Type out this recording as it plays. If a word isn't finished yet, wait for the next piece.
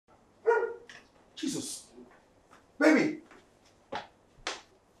Jesus. Baby.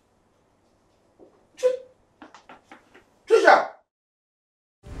 Trisha.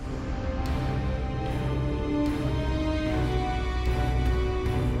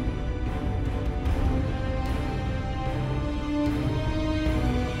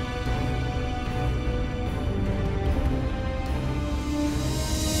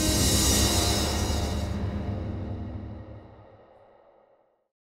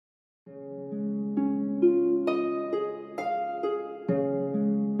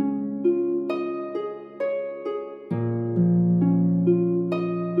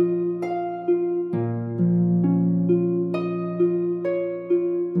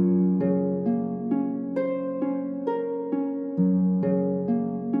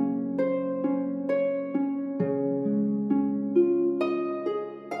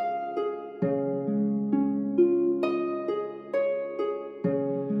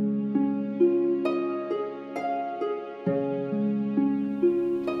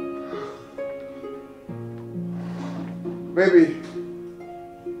 Baby.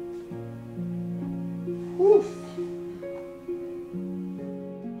 Oof.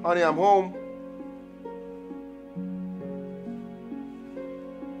 Honey, I'm home.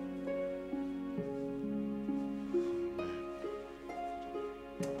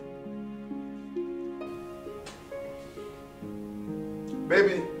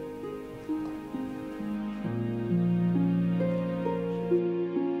 Baby.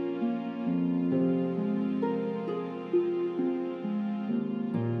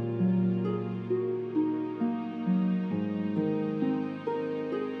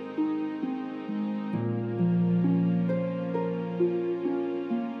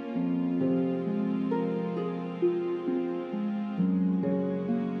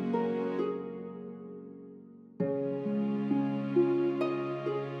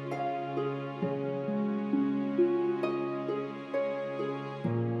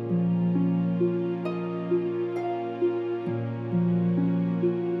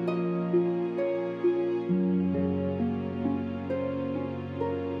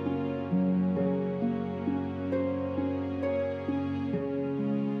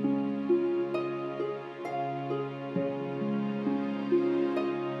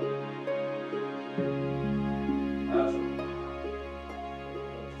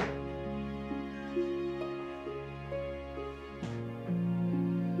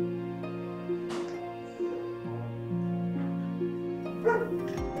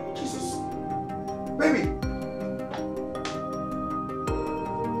 Jesus. Baby.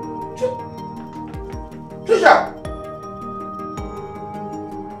 Trisha.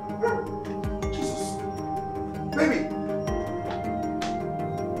 Jesus. Baby.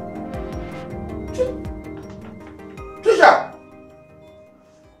 Trisha.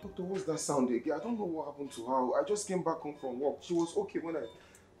 Doctor, what's that sound again? I don't know what happened to her. I just came back home from work. She was okay when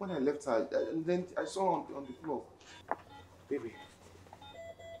I left her, and then I saw her on the floor. Baby.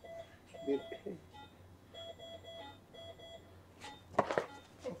 Baby.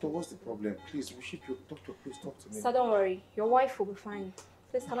 Doctor, what's the problem? Please, doctor, please talk to me. Sir, don't worry. Your wife will be fine.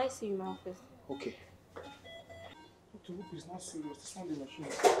 Please, can I see you in my office? Okay. Doctor, hope it's not serious. This one, the machine.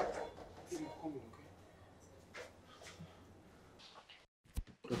 Baby, come in, okay?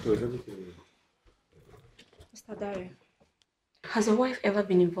 Doctor, is everything? Mr. Dario, has your wife ever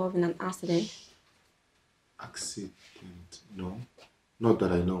been involved in an accident? Accident? No. Not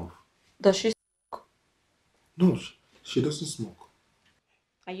that I know of. Does she smoke? No, she doesn't smoke.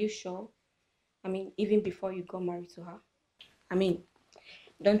 Are you sure? I mean, even before you got married to her? I mean,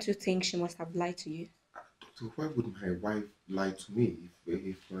 don't you think she must have lied to you? Doctor, why would my wife lie to me?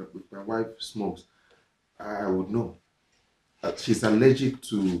 If my wife smokes, I would know. She's allergic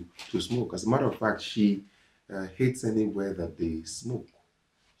to smoke. As a matter of fact, she hates anywhere that they smoke.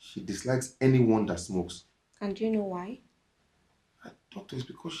 She dislikes anyone that smokes. And do you know why? Doctor, it's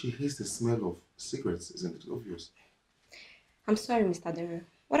because she hates the smell of cigarettes. Isn't it obvious? I'm sorry, Mr. Dario.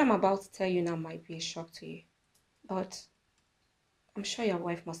 What I'm about to tell you now might be a shock to you. But I'm sure your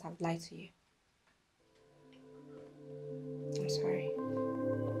wife must have lied to you. I'm sorry.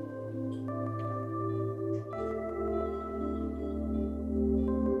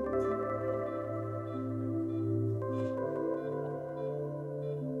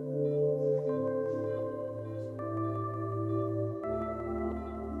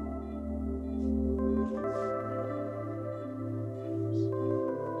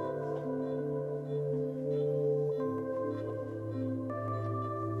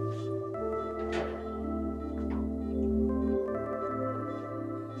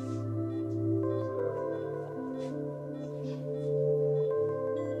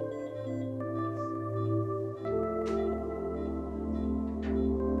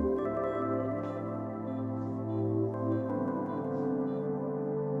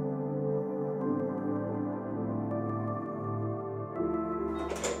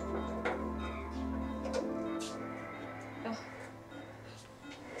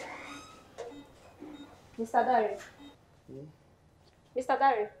 Mr. Dari. Mr.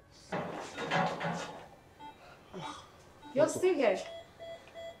 Dari. You're still here?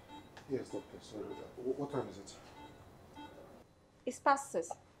 Yes, doctor. Sorry. What time is it? It's past 6.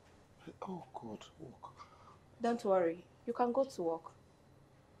 Oh, God. Oh, God. Don't worry. You can go to work.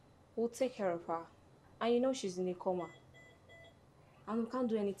 We'll take care of her. And you know she's in a coma. And we can't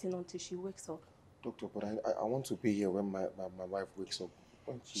do anything until she wakes up. Doctor, but I want to be here when my wife wakes up.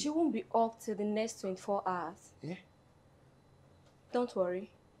 She won't be up till the next 24 hours. Yeah? Don't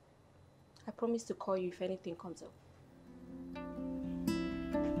worry. I promise to call you if anything comes up.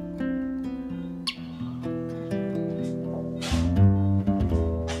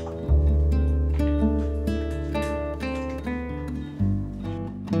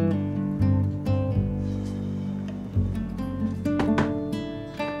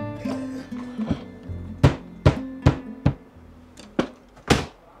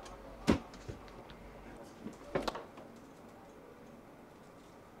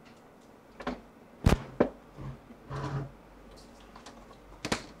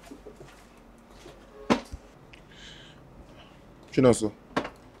 Chinoso.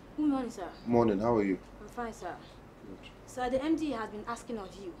 Good morning, sir. Morning, how are you? I'm fine, sir. Good. Sir, the MD has been asking of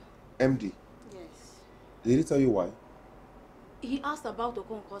you. MD? Yes. Did he tell you why? He asked about the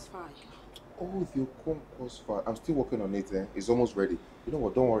concourse file. Oh, the concourse file. I'm still working on it. It's almost ready. You know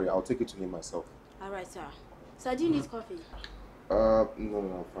what? Don't worry. I'll take it to him myself. All right, sir. Sir, do you need coffee?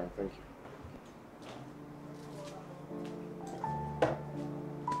 No, fine. Thank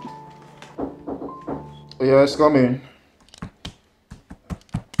you. Yes, come in.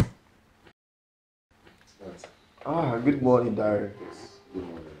 Good morning, Dari. Yes, good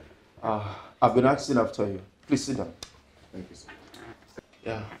morning. I've been asking after you. Please sit down. Thank you, sir.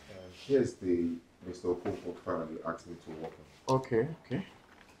 Yeah. Here's the Mr. Okonkwo file you asked me to work on. Okay.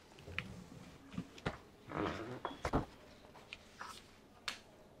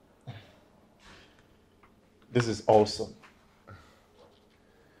 This is awesome.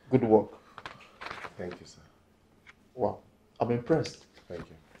 Good work. Thank you, sir. Wow. I'm impressed. Thank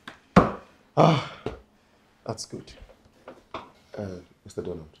you. That's good. Mr.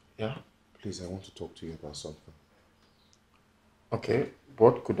 Donald. Yeah? Please, I want to talk to you about something. Okay.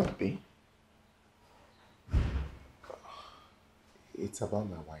 What could that be? It's about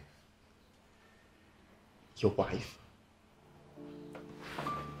my wife. Your wife?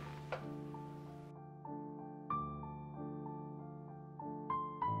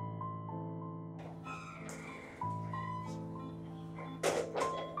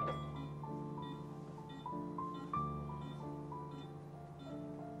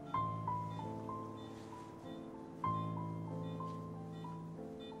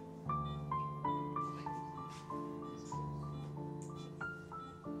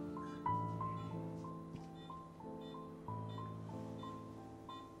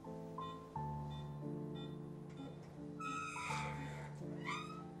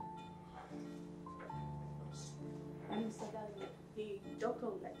 Mr. Dari, the doctor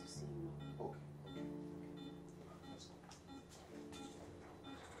would like to see you. Okay.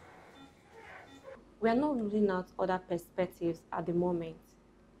 We are not ruling out other perspectives at the moment.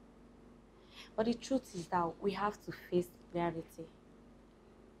 But the truth is that we have to face reality.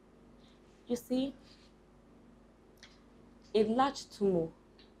 You see, a large tumor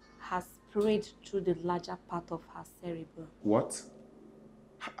has spread through the larger part of her cerebrum. What?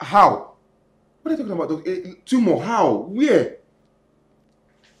 How? What are you talking about? Tumor? How? Where?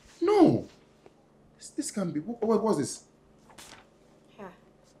 No. This can't be. What was this? Here.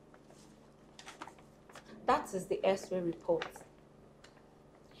 That is the X-ray report.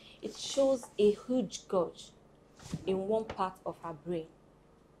 It shows a huge gouge in one part of her brain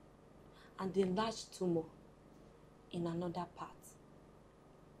and a large tumor in another part,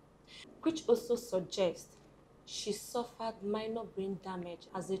 which also suggests she suffered minor brain damage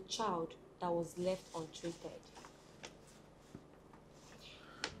as a child that was left untreated.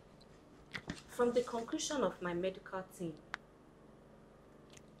 From the conclusion of my medical team,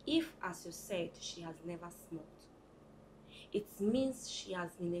 if, as you said, she has never smoked, it means she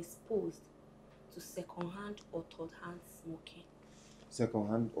has been exposed to second-hand or third-hand smoking.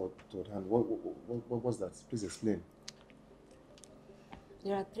 Second-hand or third-hand? What was that? Please explain.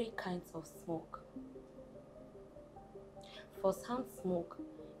 There are 3 kinds of smoke. First-hand smoke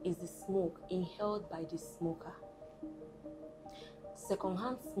is the smoke inhaled by the smoker.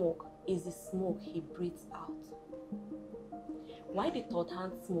 Second-hand smoke is the smoke he breathes out. While the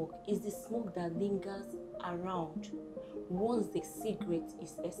third-hand smoke is the smoke that lingers around once the cigarette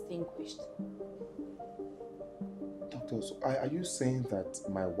is extinguished. Doctor, so are you saying that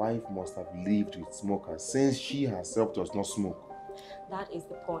my wife must have lived with smokers since she herself does not smoke? That is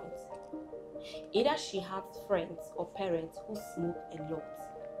the point. Either she had friends or parents who smoke a lot.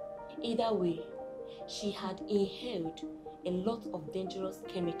 Either way, she had inhaled a lot of dangerous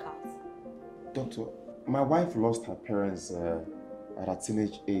chemicals. Doctor, my wife lost her parents at a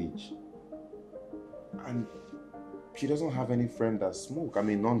teenage age. And she doesn't have any friend that smoke. I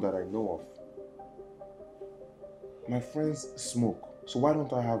mean, none that I know of. My friends smoke, so why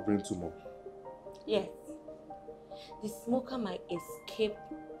don't I have brain tumor? Yes, the smoker might escape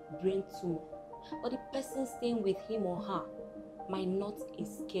brain tumor, but the person staying with him or her might not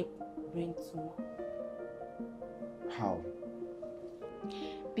escape brain tumor. How?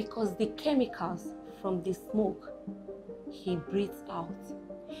 Because the chemicals from the smoke he breathes out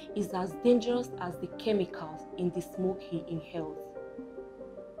is as dangerous as the chemicals in the smoke he inhales.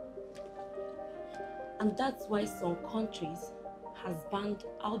 And that's why some countries has banned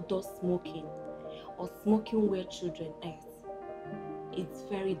outdoor smoking or smoking where children eat. It's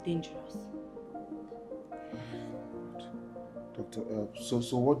very dangerous. Doctor,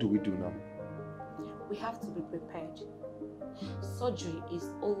 so what do we do now? We have to be prepared. Surgery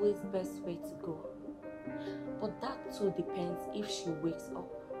is always the best way to go. But that too depends if she wakes up.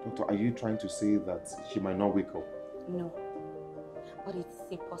 Doctor, are you trying to say that she might not wake up? No, but it's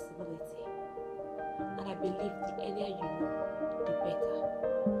a possibility. And I believe the earlier you know, the better.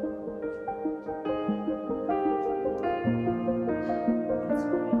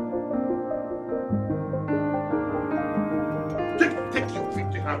 Take your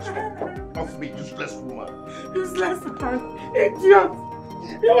 50 hands off me, useless woman. Useless man, idiot!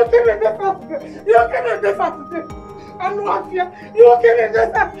 You came in this house today. You came in this house today. I'm not here. You came in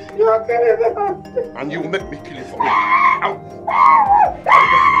this house. You came in this house today. And you will make me kill you for me. Ow.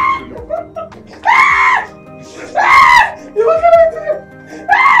 You came in today.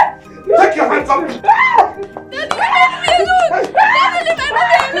 Take your hands off me. Daddy, leave my mommy alone! Daddy, leave my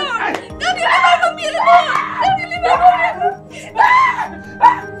mommy alone! Daddy, leave my mommy alone!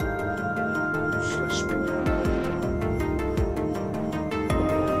 Useless people.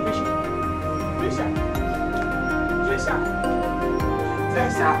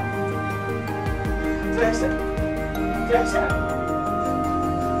 Trisha.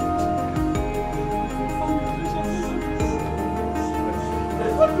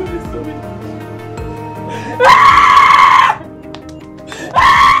 What do this to me?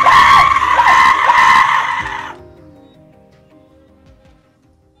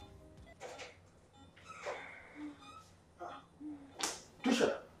 Trisha,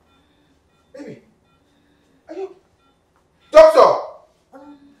 baby, are you? Doctor!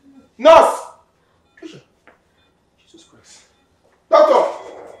 Nurse! Trisha, Jesus Christ. Doctor!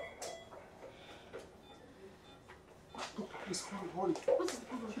 Doctor, please come on, hurry. What is the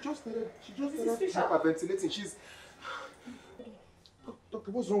problem? She just started hyperventilating. She's...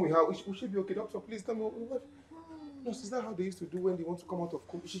 Doctor, what's wrong with her? Will she be okay? Doctor, please tell me what... Nurse, is that how they used to do when they want to come out of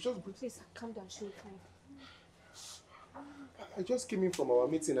coma? She just... Please, calm down, she'll be fine. I just came in from our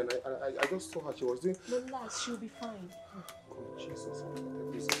meeting and I just saw her. She was doing... Relax, she'll be fine. God, Jesus.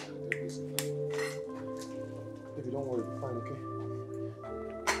 Baby, don't worry, be fine, okay?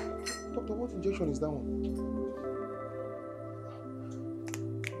 Doctor, what injection is that one?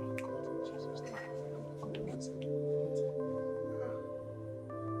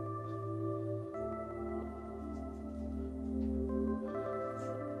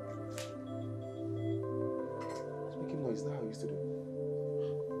 Is that how you used to do?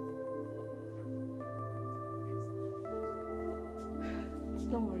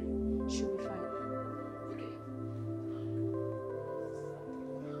 Don't worry, she'll be fine.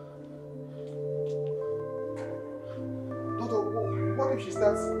 Doctor, what if she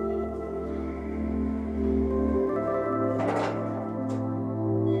starts...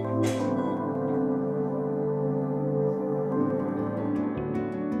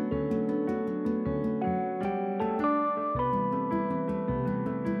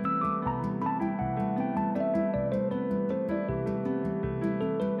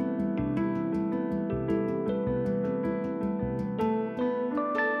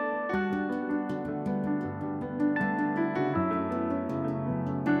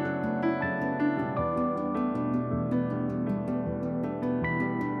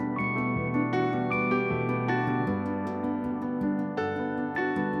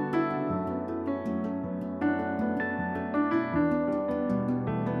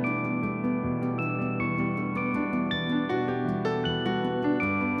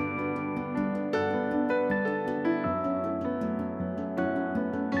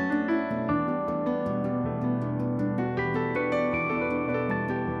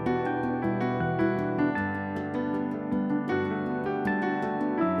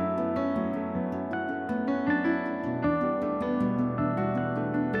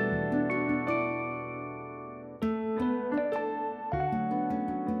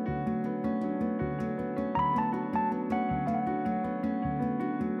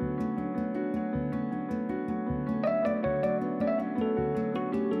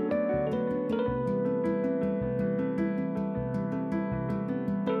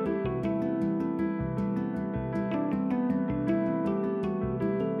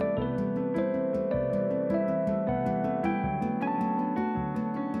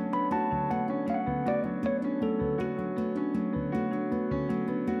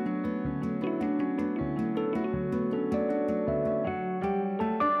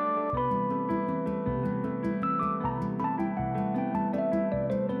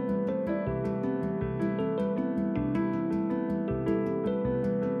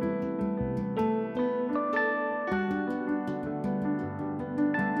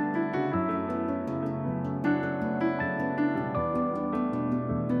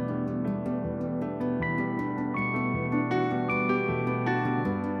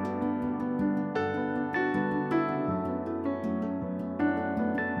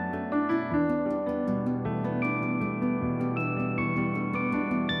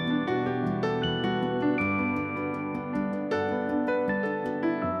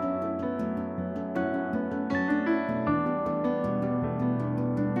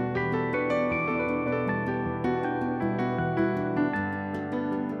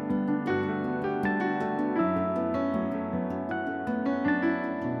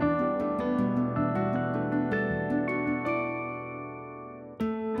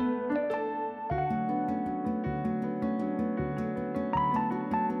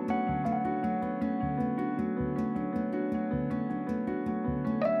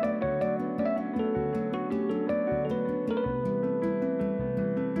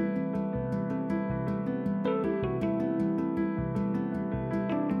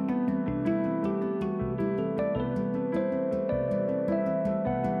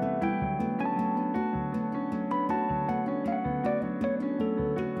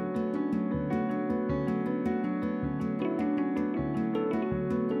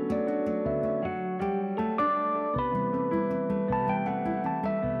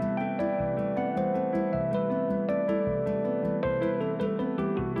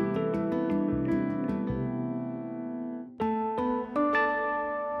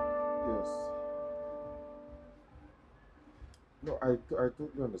 I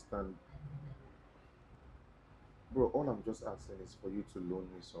totally understand. Bro, all I'm just asking is for you to loan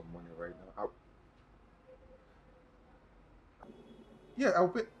me some money right now. Yeah,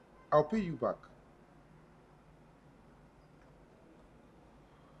 I'll pay you back.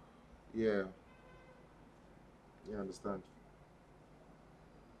 Yeah, yeah, I understand.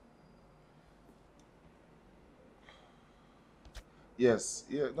 Yes,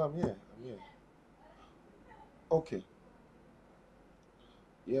 yeah, no, I'm here. I'm here. Okay.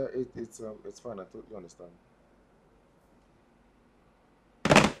 Yeah, it's fine. I totally understand.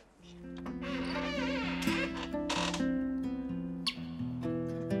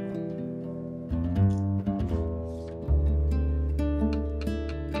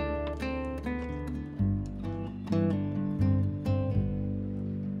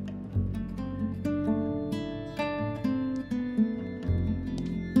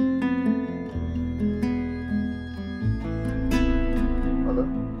 Hello?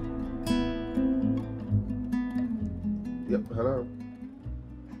 Yep, hello.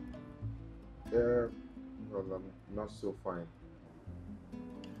 Yeah, well, I'm not so fine.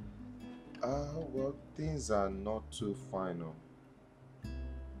 Well, things are not too fine. Oh.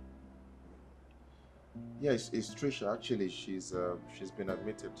 Yeah, it's Trisha. Actually, she's been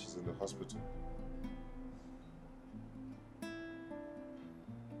admitted. She's in the hospital.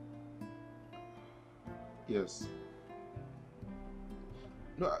 Yes.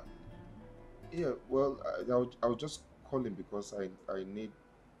 No, yeah. Well, I'll just call him because I need.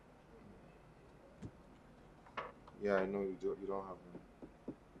 Yeah, I know you don't have him.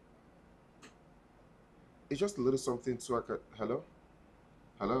 It's just a little something so I can. Hello,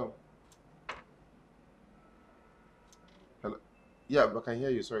 hello, hello. Yeah, but I can hear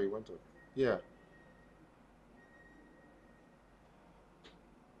you. Sorry, you went on. Yeah,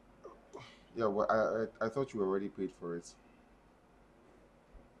 yeah. Well, I thought you already paid for it.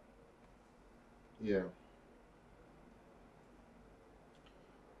 Yeah.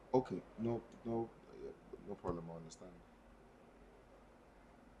 Okay. No, no, yeah, no problem. I understand.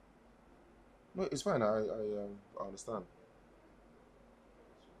 No, it's fine. I understand.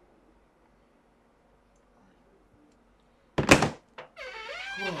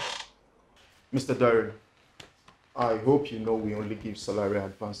 Mr. Darren, I hope you know we only give salary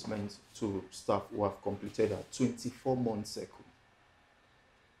advancement to staff who have completed a 24-month cycle.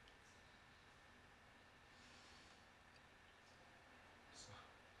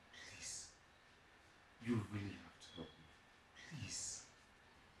 Please, you really have to help me. Please.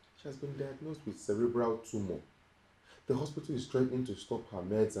 She has been diagnosed with cerebral tumor. The hospital is threatening to stop her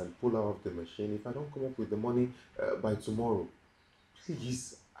meds and pull her off the machine if I don't come up with the money by tomorrow.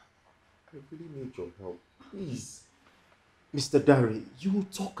 Please, I really need your help. Please. Mr. Darry, you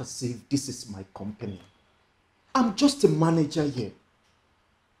talk as if this is my company. I'm just a manager here.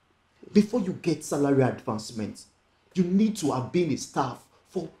 Before you get salary advancement, you need to have been a staff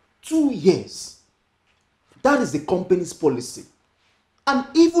for 2 years. That is the company's policy. And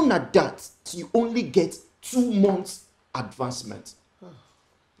even at that, you only get 2 months advancement.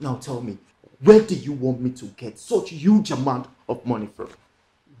 Now tell me, where do you want me to get such huge amount of money from?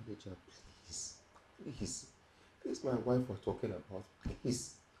 Manager, please. Please. This is my wife we're talking about.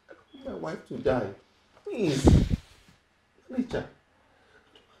 Please. I don't want my wife to die. Please. Manager.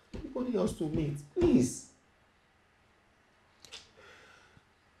 Anybody else to meet? Please.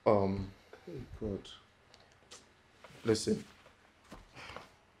 Hey, God. Listen,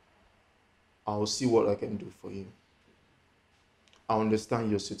 I'll see what I can do for you. I understand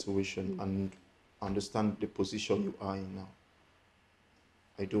your situation and understand the position you are in now.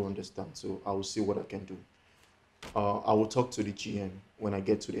 I do understand, so I will see what I can do. I will talk to the GM when I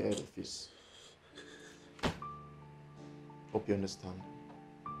get to the head office. Hope you understand.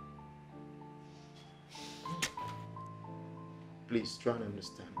 Please try and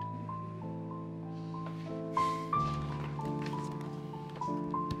understand.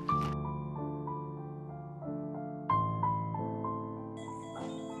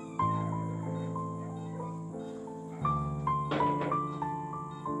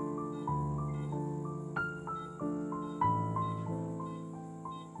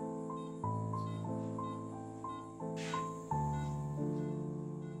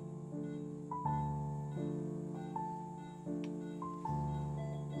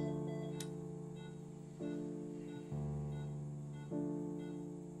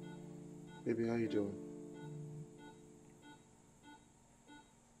 Baby, how you doing?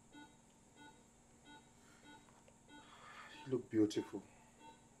 You look beautiful.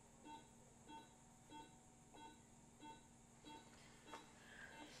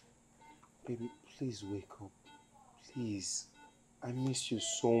 Baby, please wake up. Please. I miss you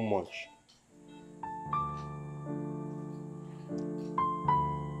so much.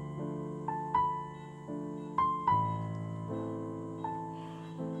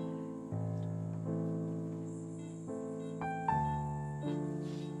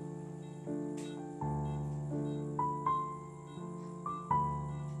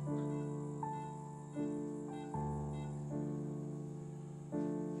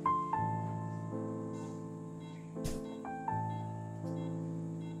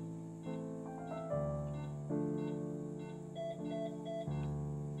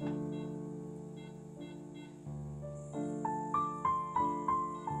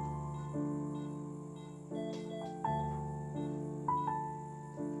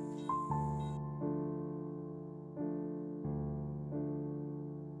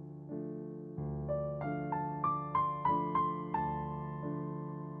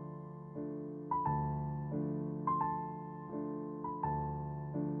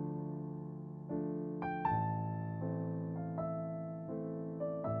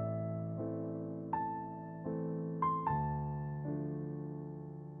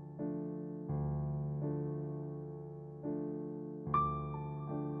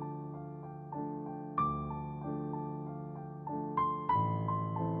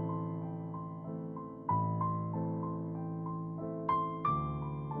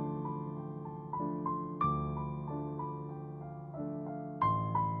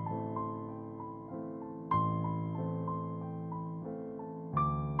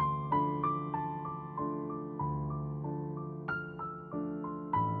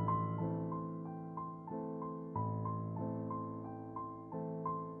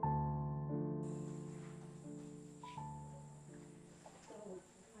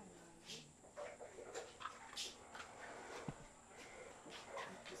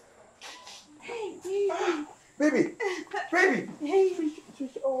 Baby! Baby! Hey!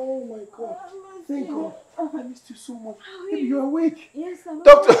 Oh my God. Thank God. I missed you so much. How are Baby, you? you're awake. Yes, I'm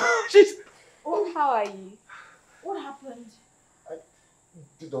Doctor! She's... Oh, how are you? What happened?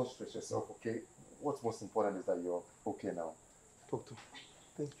 Don't stress yourself, okay? What's most important is that you're okay now. Doctor,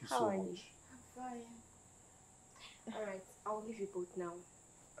 thank you How so are you? much. I'm fine. Alright, I'll leave you both now.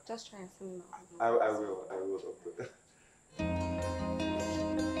 Just try and see me now. I will, doctor.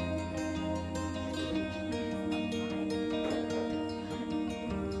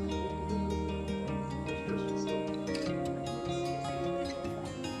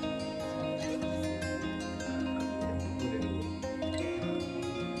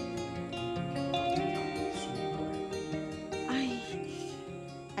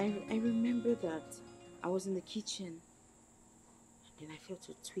 I remember that I was in the kitchen and I felt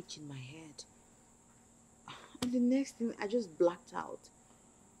a twitch in my head. And the next thing, I just blacked out.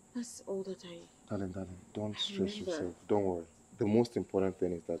 That's all that I... Darling, don't stress remember. yourself. Don't worry. The most important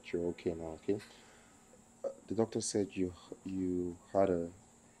thing is that you're okay now, okay? The doctor said you had a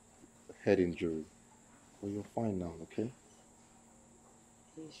head injury. Well, you're fine now, okay?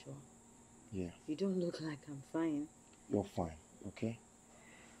 Are you sure? Yeah, You don't look like I'm fine. you're fine, okay?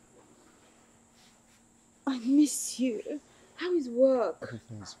 I miss you. How is work?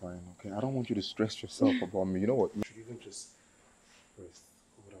 Everything is fine, okay? I don't want you to stress yourself about me. You know what? You should even just rest.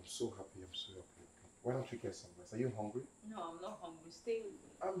 But I'm so happy, okay? Why don't you get some rest? Are you hungry? No, I'm not hungry. Stay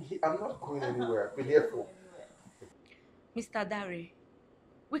with me. I'm not going anywhere. I've been here for... Mr. Dare,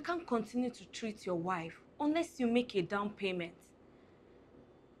 we can't continue to treat your wife unless you make a down payment.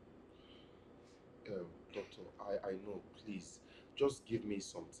 Doctor, I know, please. Just give me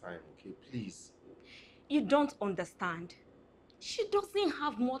some time, okay? Please. You don't understand. She doesn't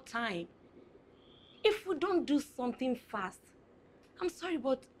have more time. If we don't do something fast, I'm sorry,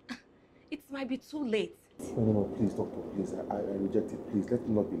 but it might be too late. No, please, doctor, please. I reject it. Please, let it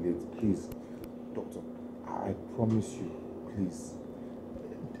not be late. Please. Doctor, I promise you, please.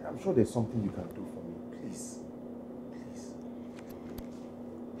 I'm sure there's something you can do for me. Please. Please.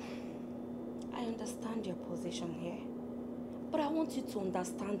 I understand your position here, but I want you to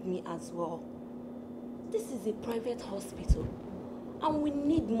understand me as well. This is a private hospital, and we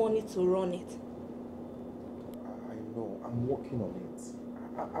need money to run it. I know. I'm working on it.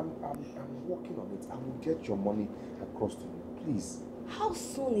 I'm working on it. I will get your money across to you. Please. How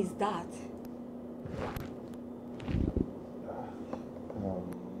soon is that?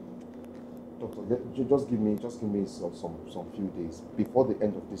 Doctor, just give me some few days before the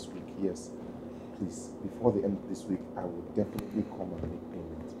end of this week. Yes, please. Before the end of this week, I will definitely come and make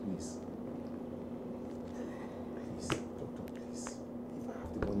payment. Please. Please, doctor, please. If I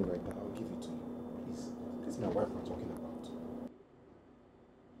have the money right now, I'll give it to you. Please. This is my wife we're talking about.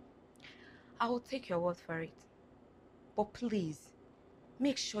 I will take your word for it. But please,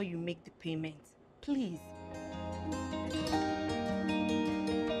 make sure you make the payment. Please.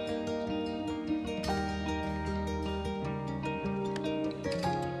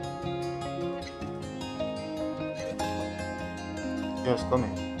 Yes, come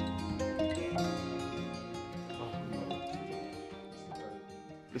in.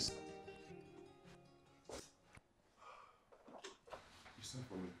 Please. You sent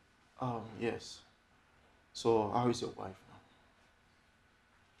for me. Yes. So, how is your wife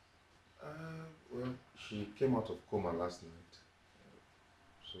now? Well, she came out of coma last night.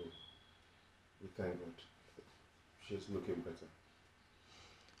 So, we thank God. She's looking better.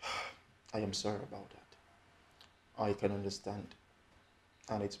 I am sorry about that. I can understand.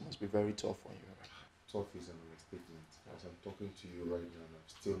 And it must be very tough on you. Tough is an understatement. As I'm talking to you right now, I've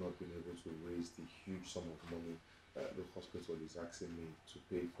still not been able to raise the huge sum of money that the hospital is asking me to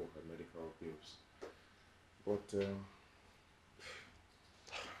pay for her medical bills. But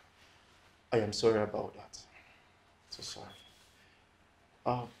I am sorry about that. So sorry.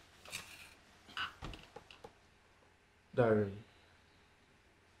 Darren,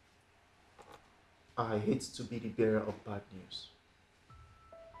 I hate to be the bearer of bad news.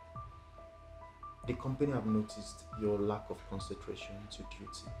 The company have noticed your lack of concentration to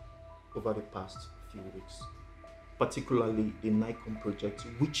duty over the past few weeks, particularly the Nikon project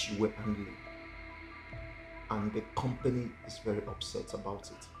which you were handling, and the company is very upset about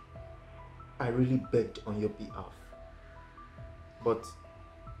it. I really begged on your behalf, but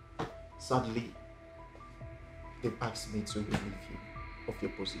sadly, they've asked me to relieve you of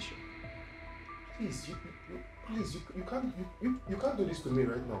your position. please, you can't do this to me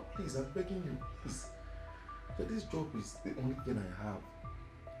right now. Please, I'm begging you, please. This job is the only thing I have.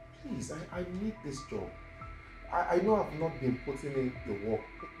 Please, I need this job. I know I've not been putting in the work,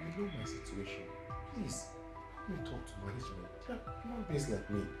 but you know my situation. Please, help me talk to management. There are human beings like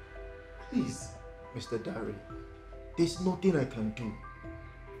me. Please. Mr. Darren, there's nothing I can do.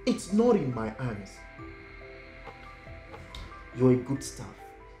 It's not in my hands. You're a good staff,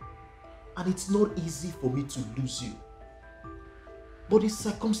 and it's not easy for me to lose you. But the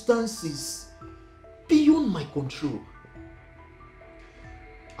circumstances beyond my control.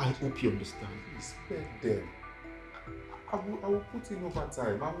 I hope you understand. Please, beg them. I will put in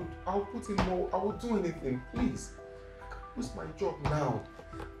overtime. I will put in more. I will do anything. Please. I can't lose my job now.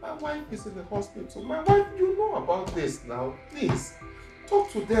 My wife is in the hospital. My wife, you know about this now. Please, talk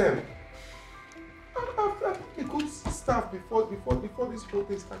to them. I've a good staff before this whole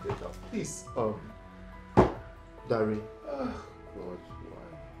thing started out. Please. Darren. Oh, God, why?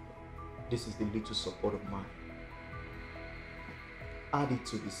 This is the little support of mine. Add it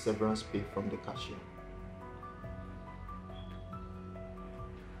to the severance pay from the cashier.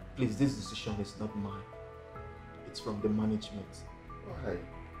 Please, this decision is not mine. It's from the management. Why?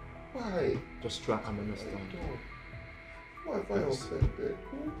 Why? Just try and understand. Why have I offended?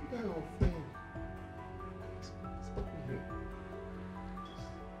 Who did I offend? Stop me.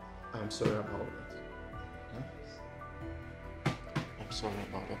 I am sorry about that. Huh? I'm sorry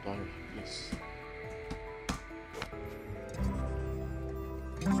about that, Darren. Please.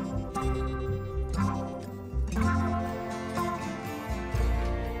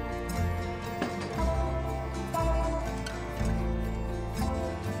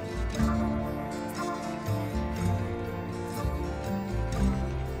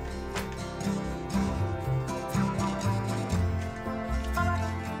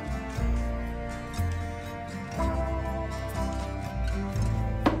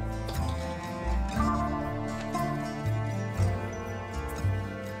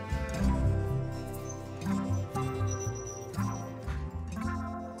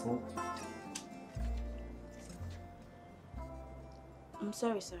 I'm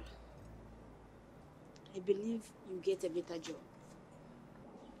sorry, sir. I believe you get a better job.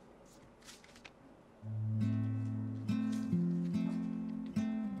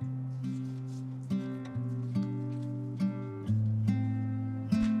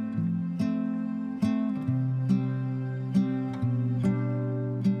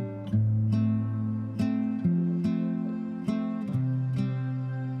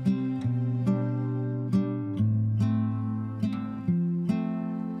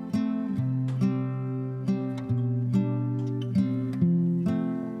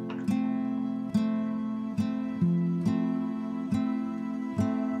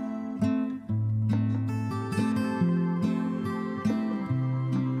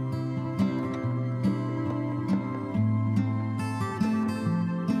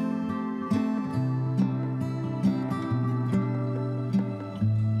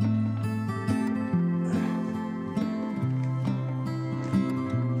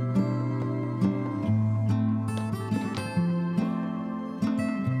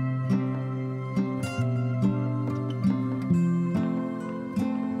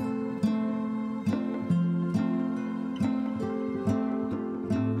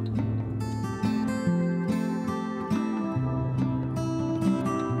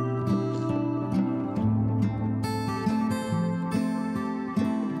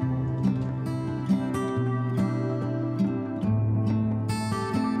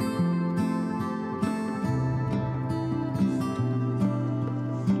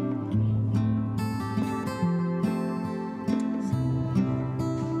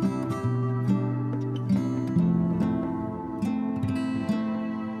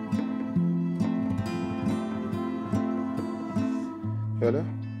 Bella?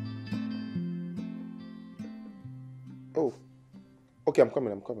 Oh, okay, I'm coming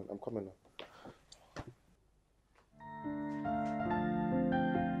now.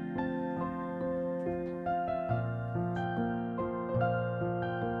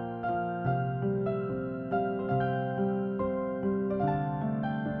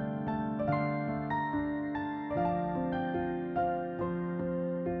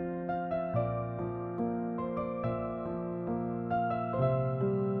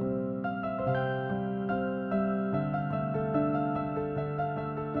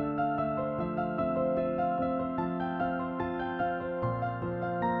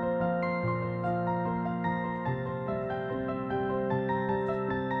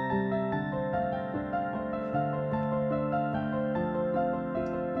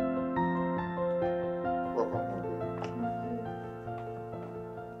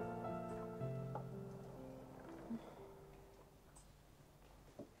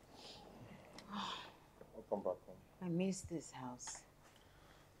 Welcome back home. I miss this house.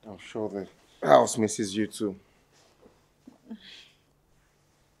 I'm sure the house misses you too.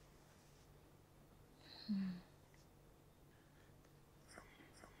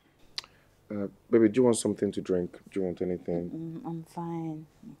 Baby, do you want something to drink? Do you want anything? I'm fine.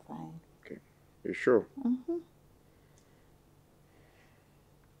 I'm fine. Okay. You sure? Mm-hmm.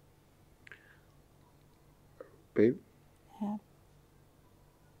 Babe? Yeah.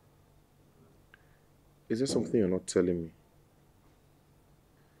 Is there something you're not telling me?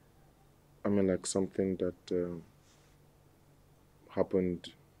 I mean, like something that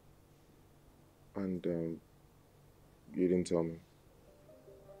happened and you didn't tell me.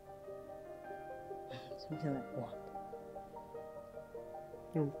 Something like what?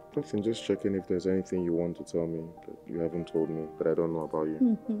 No, nothing. Just checking if there's anything you want to tell me that you haven't told me that I don't know about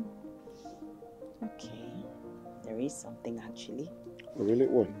you. Okay. There is something actually. Oh, really?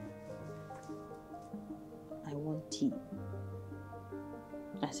 What? I want tea.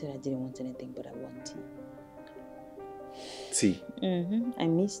 I said I didn't want anything, but I want tea. Tea? I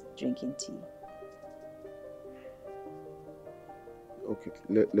miss drinking tea. Okay,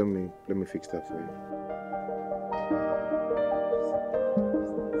 let me fix that for you.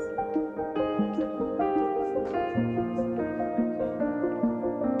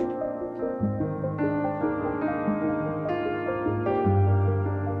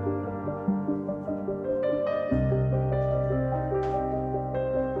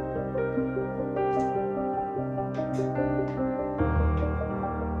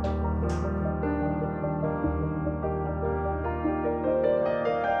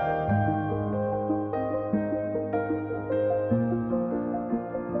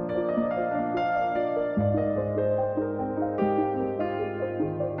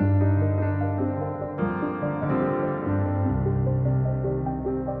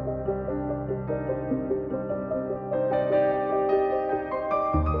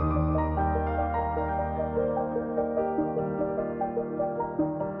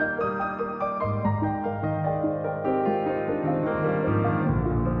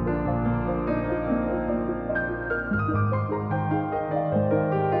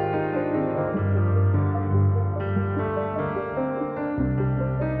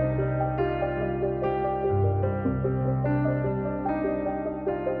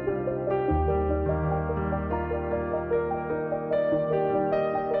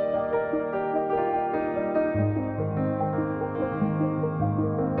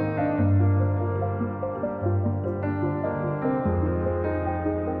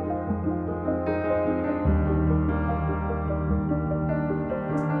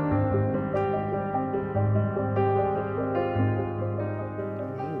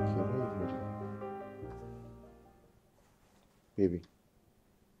 Baby,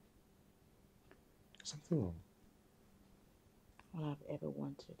 something wrong? All I've ever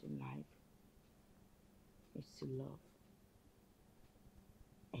wanted in life is to love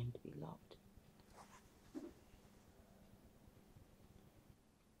and be loved.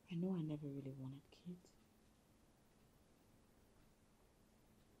 I know I never really wanted kids,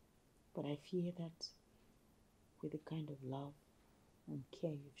 but I fear that with the kind of love and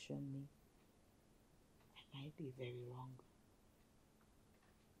care you've shown me, I might be very wrong.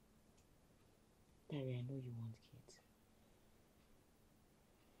 Barry, I know you want kids.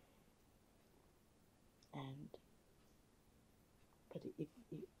 But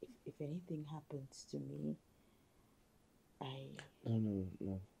if anything happens to me,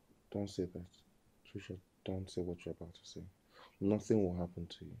 No. Don't say that. Trisha, don't say what you're about to say. Nothing will happen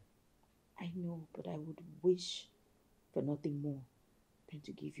to you. I know, but I would wish for nothing more than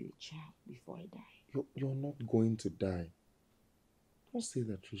to give you a child before I die. You're not going to die. Don't say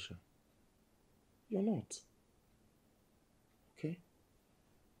that, Trisha. You're not. Okay?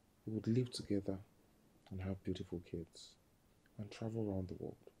 We would live together and have beautiful kids and travel around the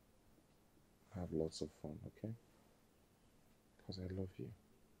world. Have lots of fun, okay? Because I love you.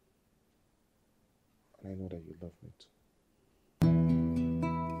 And I know that you love me too.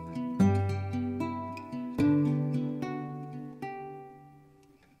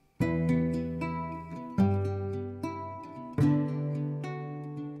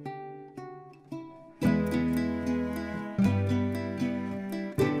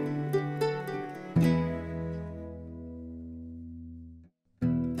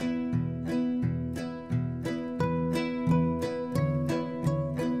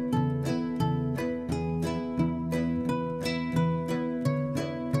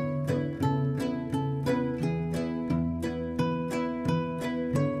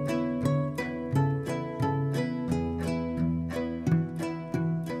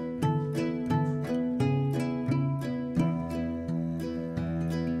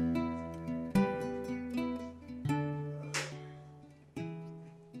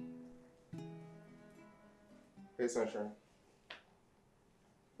 Hey, sunshine.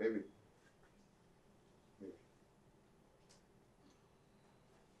 Baby. Baby.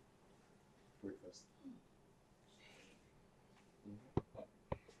 Breakfast.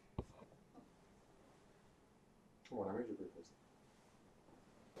 Come on, I made you breakfast.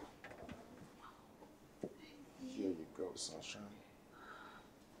 Here you go, sunshine.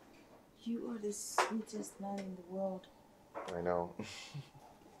 You are the sweetest man in the world. I know.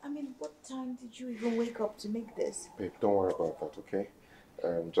 I mean, what time did you even wake up to make this? Babe, don't worry about that, okay?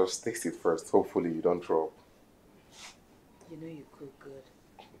 Just taste it first. Hopefully you don't throw up. You know you cook good.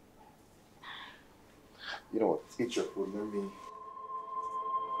 You know what? Eat your food. Let me...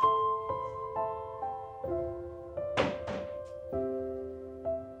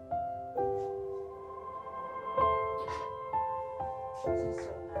 This is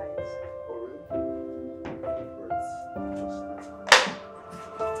so nice. Oh, really? Great. Just...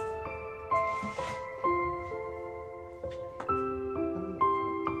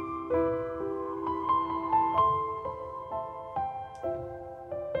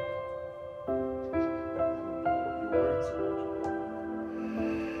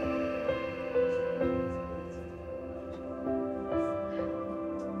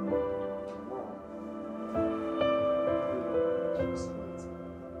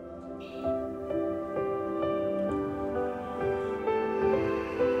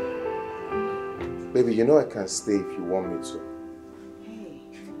 Baby, you know I can stay if you want me to. Hey,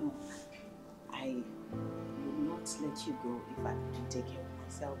 no. I will not let you go if I can take care of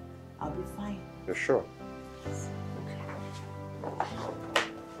myself. I'll be fine. You're sure?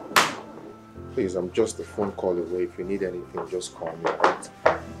 Please, I'm just a phone call away. If you need anything, just call me, alright?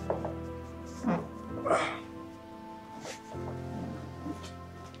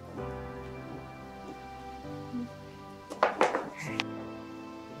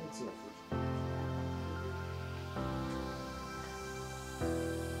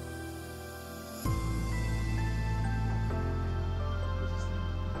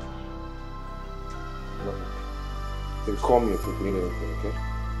 Then call me if you need anything, okay?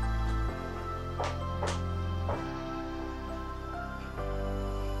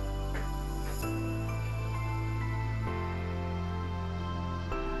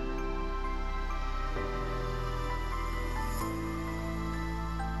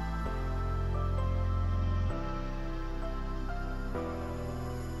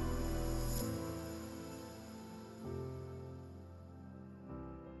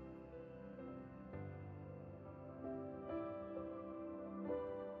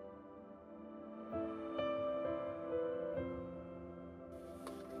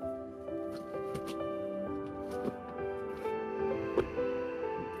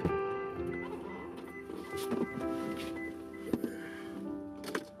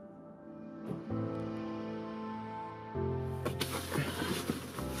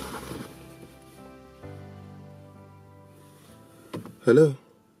 Hello?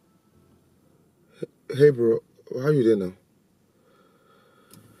 Hey bro, how you doing now?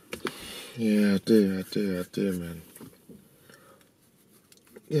 Yeah, I did, man.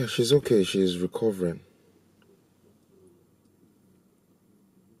 Yeah, she's okay, she's recovering.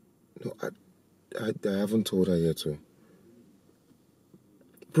 No, I haven't told her yet, too.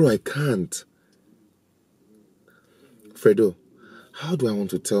 Bro, I can't. Fredo, how do I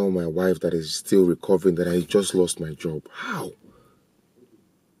want to tell my wife that is still recovering that I just lost my job? How?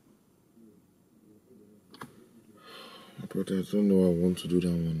 But I don't know I want to do that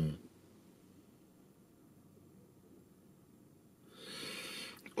one now.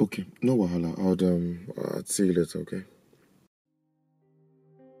 Okay, no wahala. I'll see you later, okay?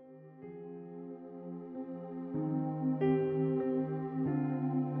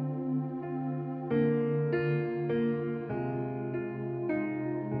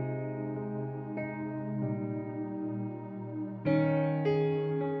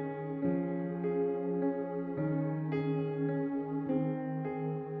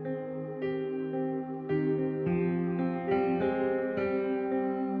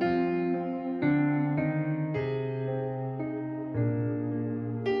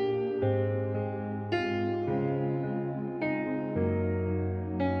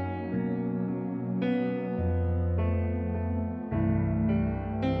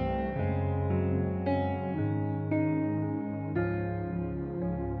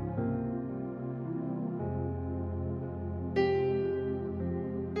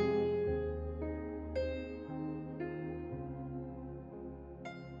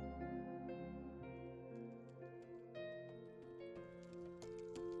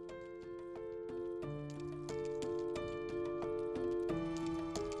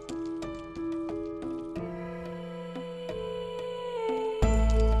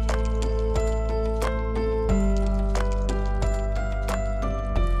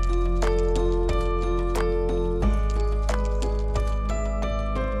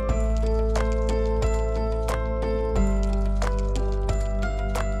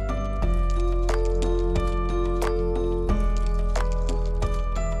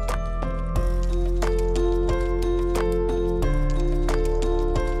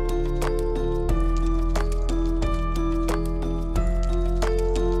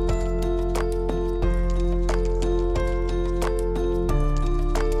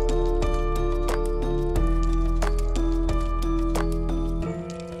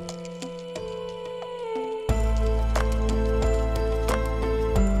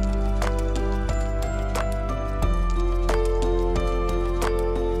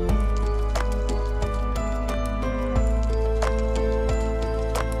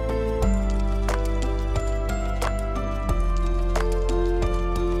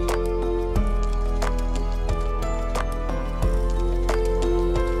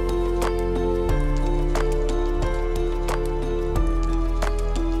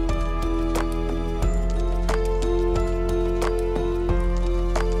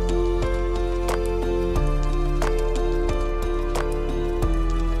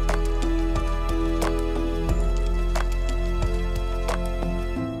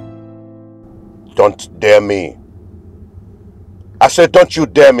 Don't dare me. I said, don't you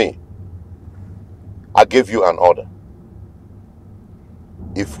dare me. I gave you an order.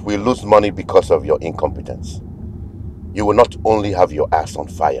 If we lose money because of your incompetence, you will not only have your ass on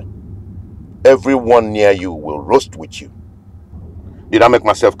fire, everyone near you will roast with you. Did I make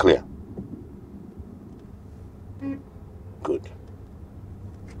myself clear? Good.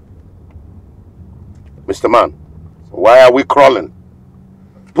 Mr. Man, why are we crawling?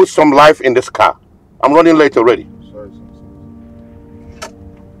 Put some life in this car. I'm running late already. Sorry, sir.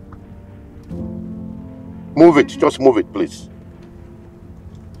 Move it. Just move it, please.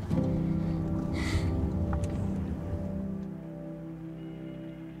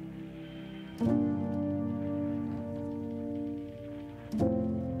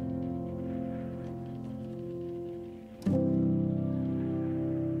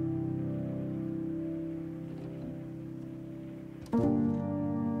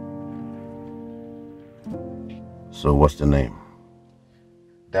 So what's the name?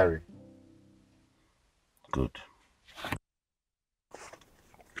 Dari. Good.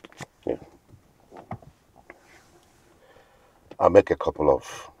 Yeah. I make a couple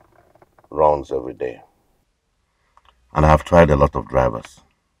of rounds every day. And I have tried a lot of drivers.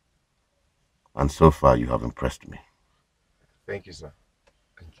 And so far you have impressed me. Thank you, sir.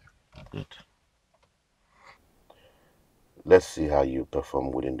 Thank you. Good. Let's see how you perform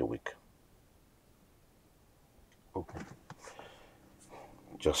within the week. Okay.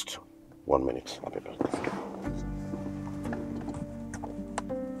 Just 1 minute. I'll be back.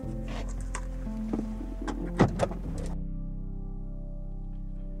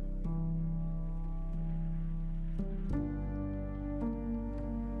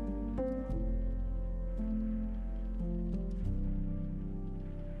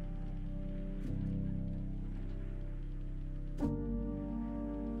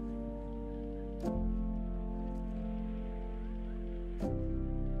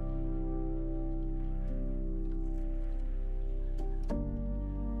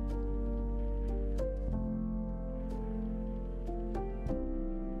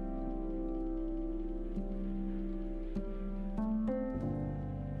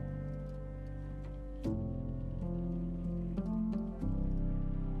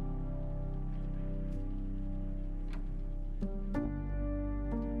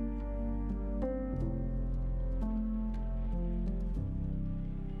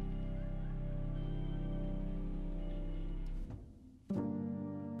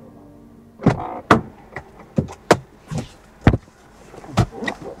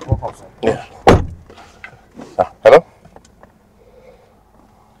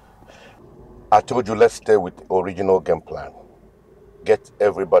 told you let's stay with the original game plan. Get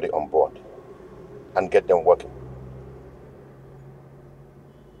everybody on board and get them working.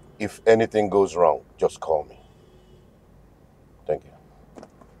 If anything goes wrong, just call me. Thank you.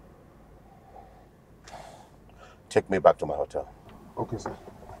 Take me back to my hotel. Okay, sir.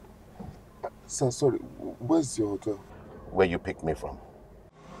 Sir, sorry, where's your hotel? Where you picked me from.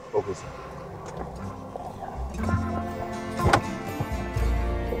 Okay, sir.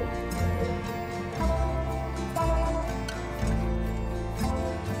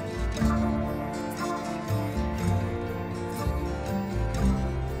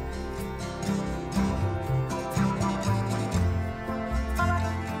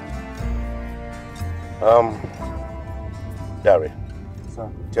 Dari,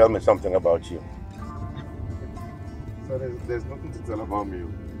 Sir, tell me something about you. sir, there's nothing to tell about me.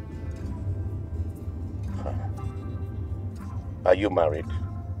 Are you married?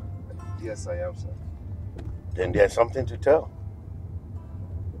 Yes, I am, sir. Then there's something to tell.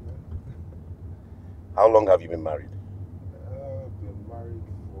 How long have you been married? I've been married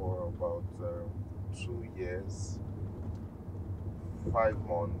for about 2 years, 5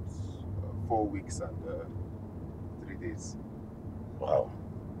 months, 4 weeks, and 3 days. Wow.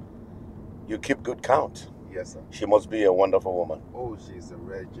 You keep good count. Yes, sir. She must be a wonderful woman. Oh, she's a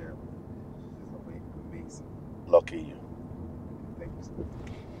rare gem. She's amazing. Lucky you. Thank you, sir.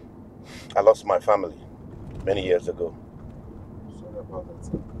 I lost my family many years ago. Sorry about that,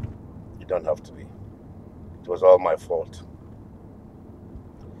 sir. You don't have to be. It was all my fault.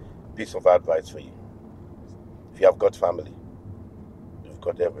 Piece of advice for you. If you have got family, you've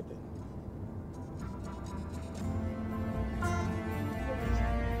got everything.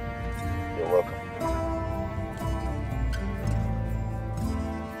 You're welcome.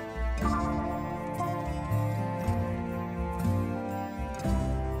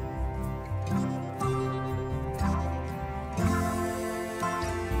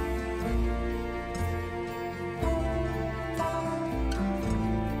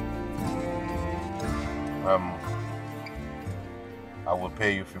 I will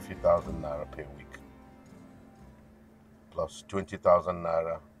pay you 50,000 naira per week, plus 20,000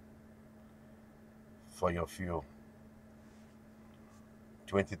 naira for your fuel,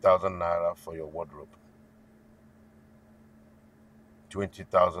 20,000 naira for your wardrobe,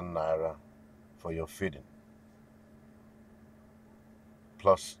 20,000 naira for your feeding,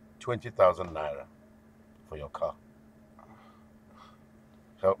 plus 20,000 naira for your car.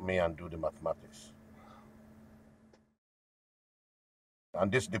 Help me and do the mathematics. And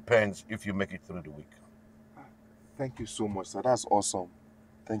this depends if you make it through the week. Thank you so much, sir. That's awesome.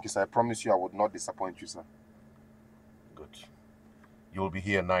 Thank you, sir. I promise you I would not disappoint you, sir. Good. You'll be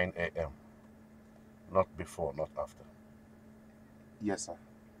here 9 a.m. Not before, not after. Yes, sir.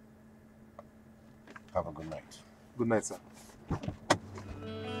 Have a good night. Good night, sir.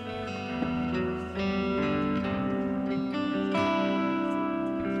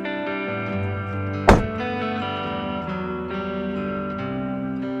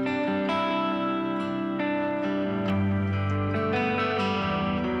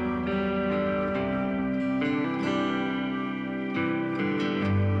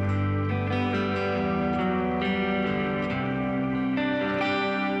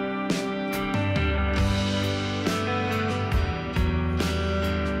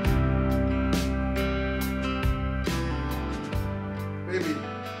 Baby.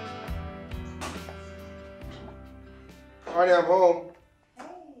 Honey, I'm home.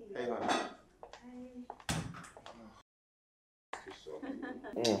 Hey,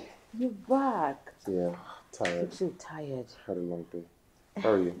 honey. You're back. Yeah, tired. I'm so tired. Had a long day.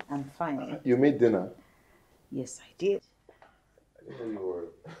 How are you? I'm fine. You made dinner? Yes, I did. I didn't know you were.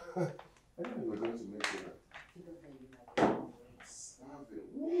 I didn't know you were going to make dinner.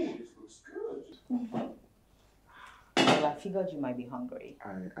 Ooh, this looks good. Well, I figured you might be hungry. I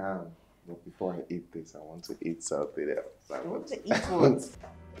am. But before I eat this, I want to eat something else. I want to eat what?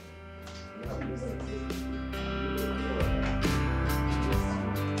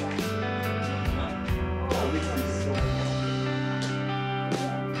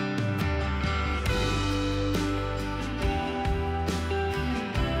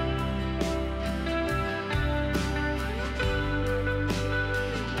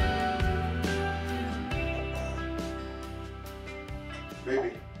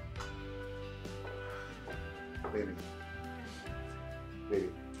 Baby. Baby. Baby.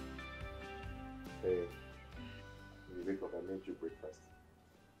 Hey. You wake up, I made you breakfast.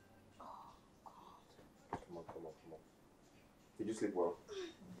 Oh, God. Come on. Did you sleep well?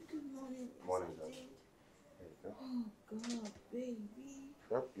 Good morning. Morning, darling. There you go. Oh, God, baby.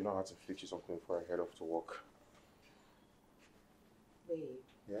 Yep, you know how to fix you something before I head off to work. Babe.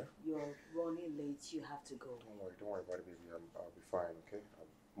 Yeah? You're running late. You have to go. Don't worry about it, baby. I'll be fine, okay?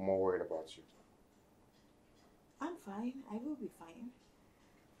 I'm more worried about you. I'm fine. I will be fine.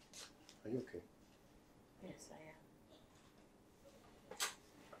 Are you okay? Yes, I am.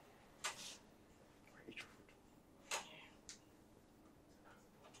 Eat your food.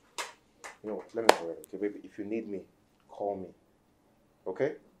 You know what? Let me go ahead, okay, baby? If you need me, call me. Okay?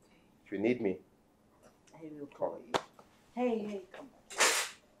 Okay. If you need me, I will call you. Hey, come on.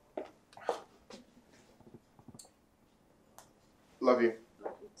 love you.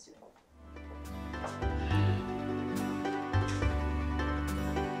 Love you too.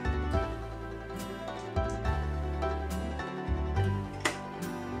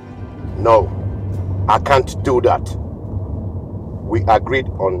 No, I can't do that. We agreed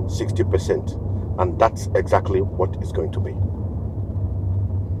on 60%, and that's exactly what it's going to be.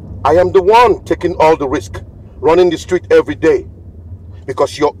 I am the one taking all the risk, running the street every day,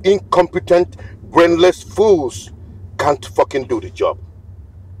 because your incompetent, brainless fools can't fucking do the job.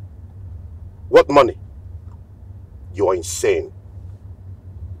 What money? You're insane.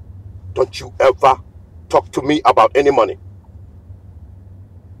 Don't you ever talk to me about any money.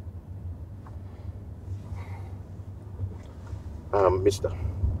 Mister.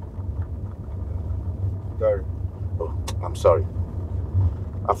 Sorry. Oh, I'm sorry.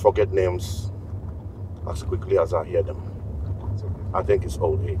 I forget names as quickly as I hear them. It's okay. I think it's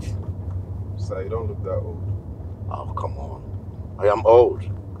old age. Sir, you don't look that old. Oh, come on. I am old.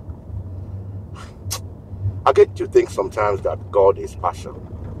 I get to think sometimes that God is partial.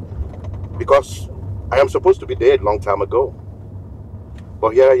 Because I am supposed to be dead long time ago.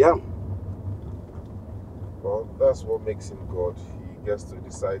 But here I am. Well, that's what makes him God. He gets to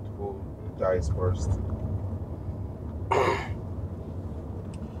decide who dies first.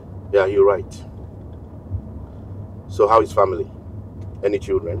 Yeah, you're right. So how is family? Any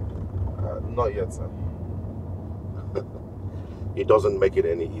children? Not yet, sir. It doesn't make it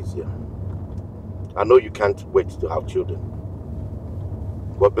any easier. I know you can't wait to have children.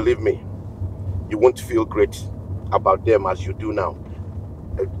 But believe me, you won't feel great about them as you do now,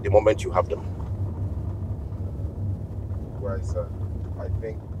 the moment you have them. Why, sir? I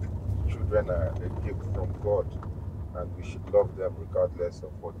think children are a gift from God, and we should love them regardless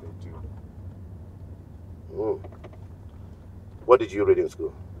of what they do. What did you read in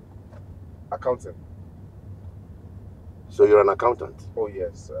school? Accounting. So you're an accountant? Oh,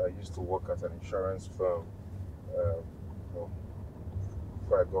 yes. I used to work at an insurance firm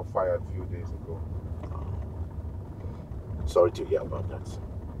before I got fired a few days ago. Sorry to hear about that.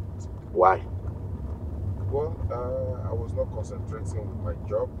 Why? Well, I was not concentrating with my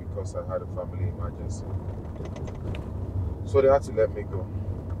job because I had a family emergency. So they had to let me go.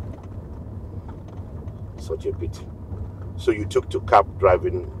 Such a pity. So you took to cab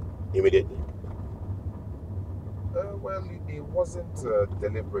driving immediately? Well, it wasn't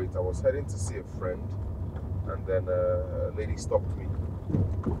deliberate. I was heading to see a friend, and then a lady stopped me.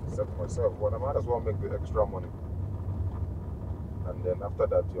 I said to myself, well, I might as well make the extra money. And then after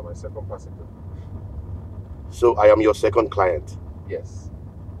that, you're my second passenger. So I am your second client? Yes.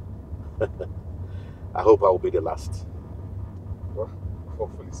 I hope I will be the last. Well,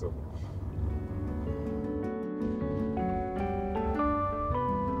 hopefully so.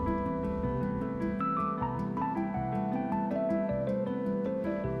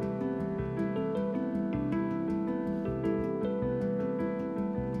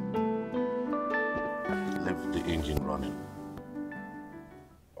 Leave the engine running.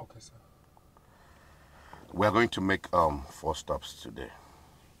 Okay, sir. We are going to make 4 stops today.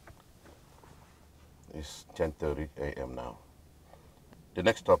 It's 10:30 a.m. now. The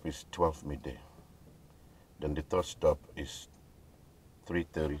next stop is 12 midday. Then the third stop is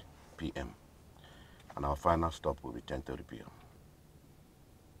 3:30 p.m. And our final stop will be 10:30 p.m.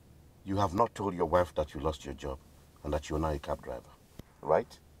 You have not told your wife that you lost your job and that you're now a cab driver,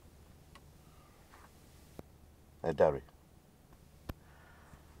 right? Hey, Dari.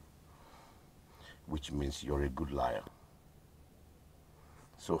 Which means you're a good liar.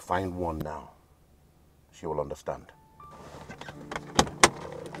 So find one now. She will understand.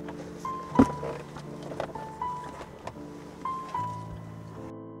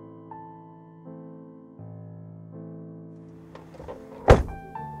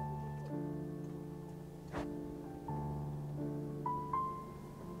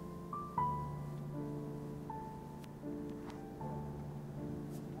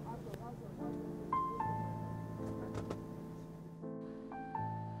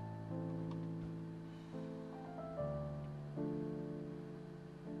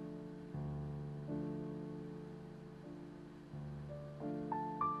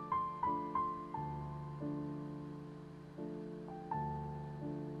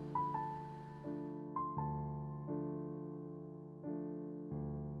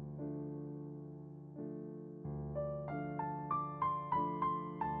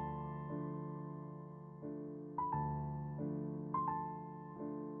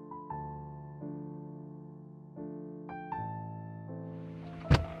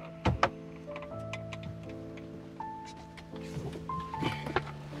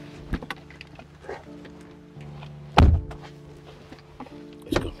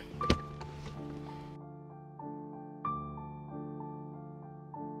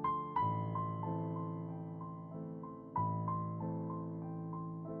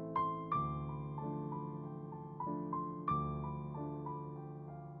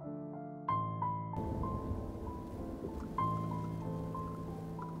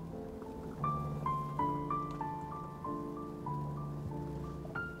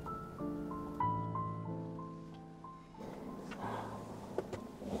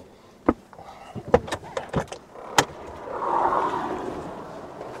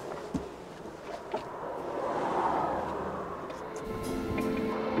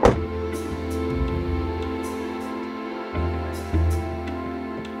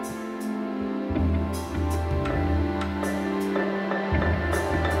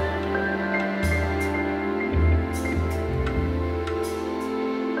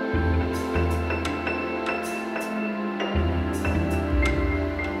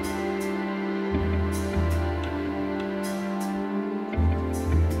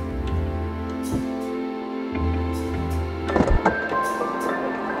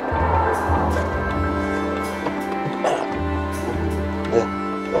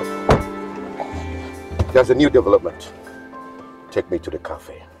 There's a new development. Take me to the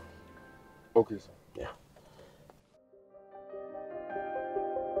cafe. Okay, sir. Yeah.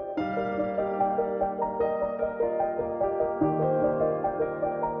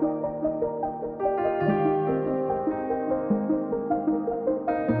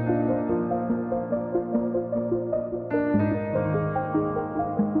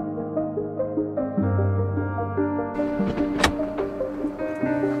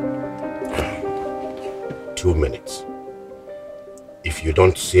 Minutes. If you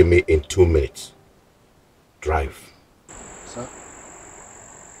don't see me in 2 minutes, drive. Sir?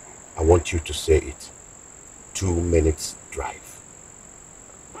 I want you to say it. 2 minutes drive.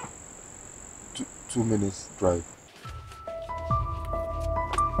 2 minutes drive.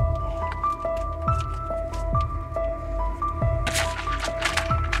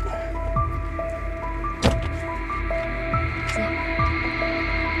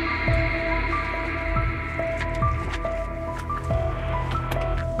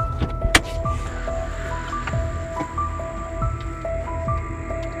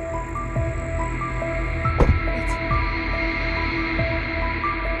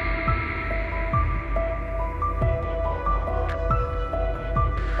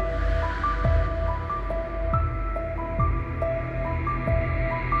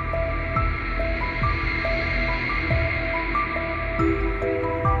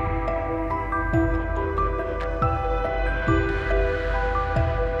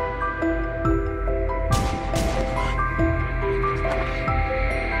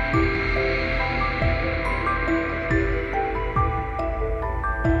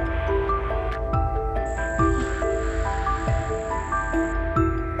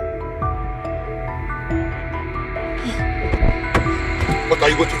 What are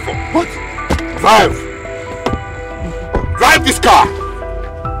you waiting for? What? Drive! Drive this car!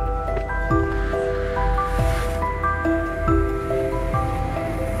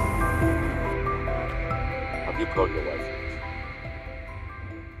 Have you called your wife?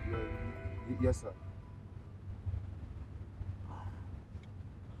 Yes, sir.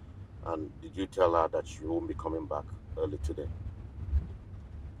 And did you tell her that you won't be coming back early today?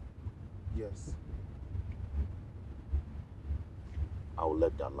 Yes. I will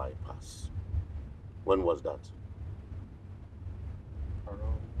let that lie pass. When was that?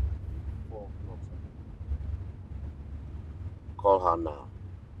 Around 4 o'clock, sir. Call her now.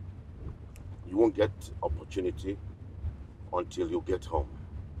 You won't get opportunity until you get home.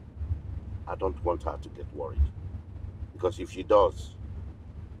 I don't want her to get worried. Because if she does,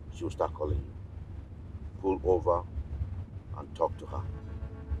 she'll start calling you. Pull over and talk to her.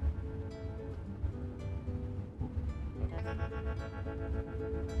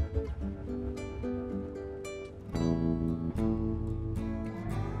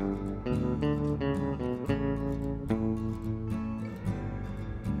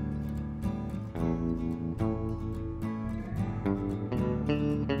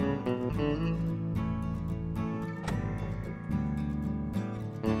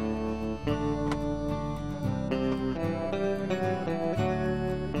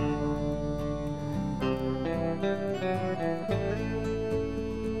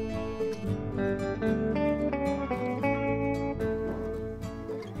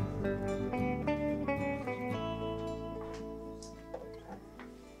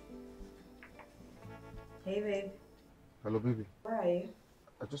 Hey, babe. Hello, baby. Where are you?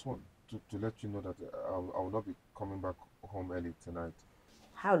 I just want to let you know that I will not be coming back home early tonight.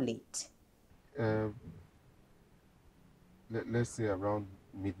 How late? Let's say around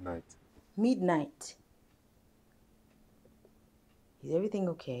midnight. Midnight. Is everything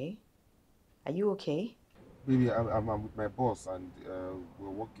okay? Are you okay? Baby, I'm with my boss and we're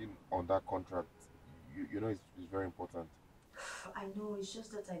working on that contract. You know it's very important. I know, it's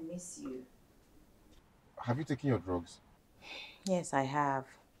just that I miss you. Have you taken your drugs? Yes, I have.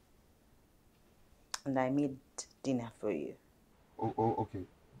 And I made dinner for you. Oh, okay.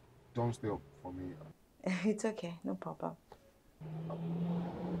 Don't stay up for me. It's okay, no problem.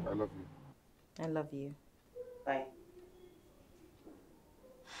 I love you. I love you. Bye.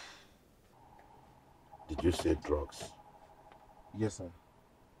 Did you say drugs? Yes, sir.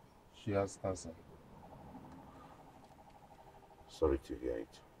 She has cancer. Sorry to hear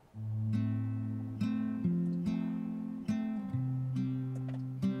it.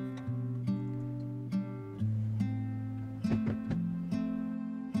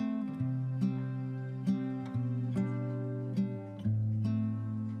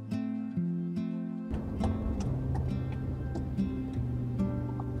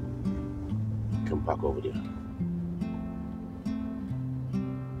 can park over there.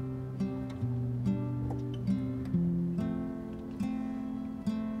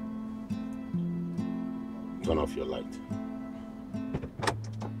 Turn off your light.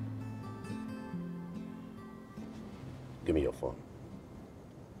 Give me your phone.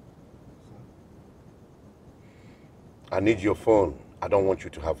 I need your phone. I don't want you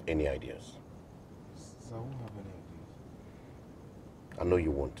to have any ideas. Sir, I won't have any ideas. I know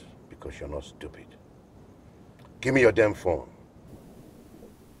you won't, because you're not stupid. Give me your damn phone.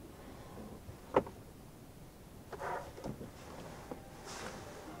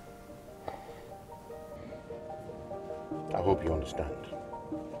 I hope you understand.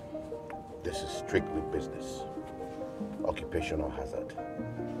 This is strictly business. Occupational hazard.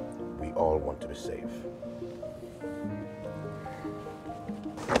 We all want to be safe.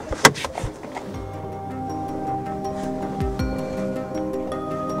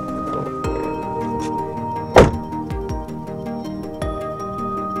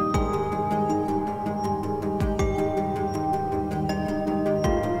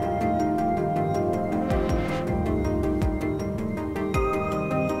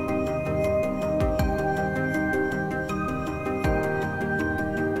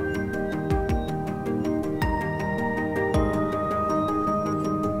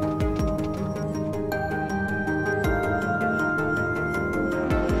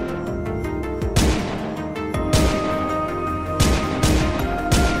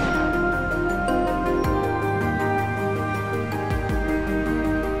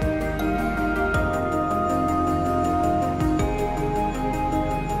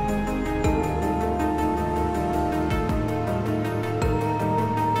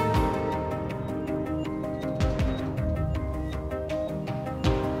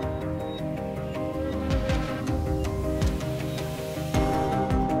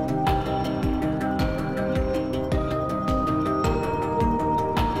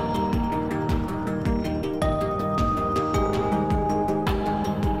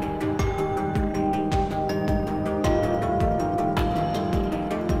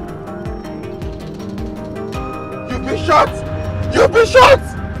 You've been shot!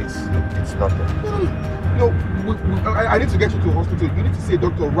 It's not that. No, I need to get you to the hospital. You need to see a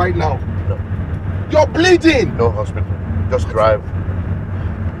doctor right now. No. You're bleeding! No hospital. Just drive.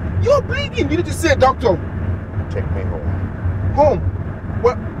 You're bleeding! You need to see a doctor. Take me home. Home?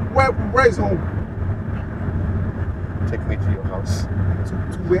 Where is home? Take me to your house.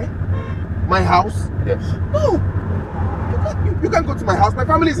 To where? My house? Yes. No! You can't go to my house. My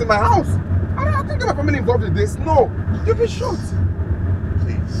family is in my house. I can't get my family involved in this. No! You've been shot.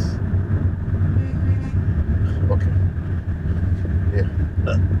 Please. Okay.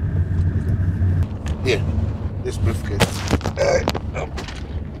 Here. This briefcase.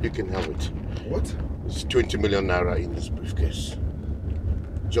 You can have it. What? It's 20 million naira in this briefcase.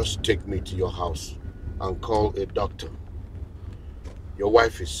 Just take me to your house and call a doctor. Your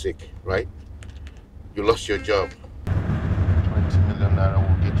wife is sick, right? You lost your job. 20 million naira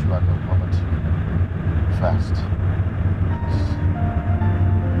will get you out of poverty. Fast.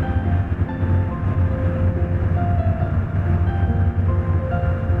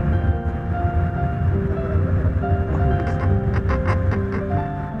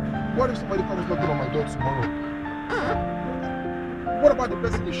 What if somebody comes knocking on my door tomorrow? What about the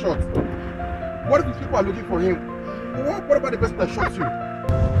person he shot? What if these people are looking for him? What about the person that shot you?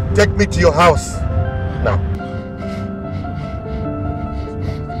 Take me to your house. Now.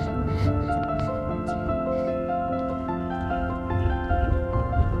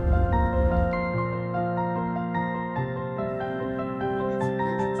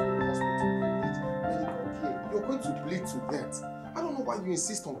 You're going to bleed to death. I don't know why you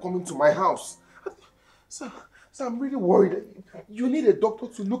insist on coming to my house. Sir, I'm really worried. You need a doctor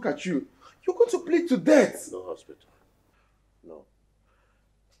to look at you. You're going to bleed to death. No hospital. No.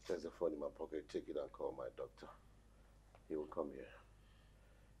 There's a phone in my pocket. Take it and call my doctor. He will come here.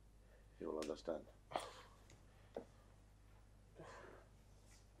 He will understand.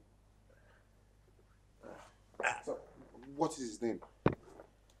 So, what is his name?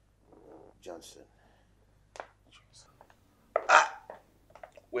 Johnson.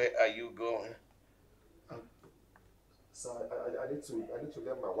 Where are you going? Sir, I need to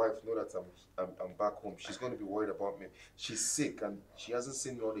let my wife know that I'm back home. She's going to be worried about me. She's sick and she hasn't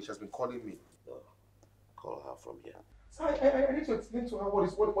seen me all day. She has been calling me. No. Call her from here. Sir, I need to explain to her what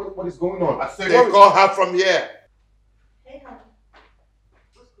is going on. I said call her from here. Hey, honey.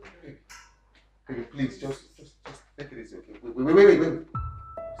 Baby, please, just take it easy, okay? Wait. Listen,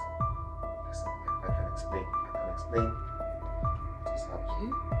 I can explain. What is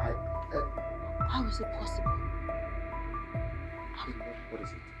happening? How is it possible? What is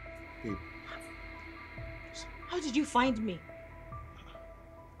it? Babe. How did you find me?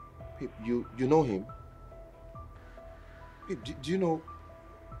 Babe, you know him? Babe, do you know?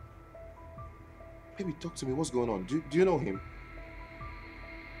 Baby, talk to me. What's going on? Do you know him?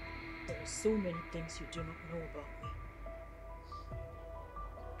 There are so many things you do not know about me.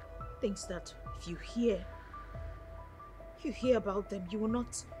 Things that if you hear about them, you will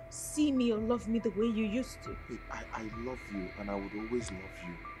not see me or love me the way you used to. Babe, I love you and I would always love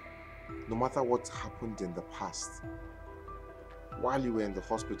you. No matter what happened in the past. While you were in the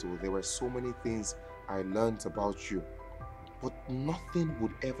hospital, there were so many things I learned about you. But nothing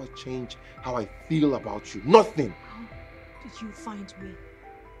would ever change how I feel about you. Nothing! How did you find me?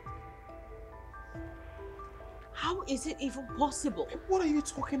 How is it even possible? What are you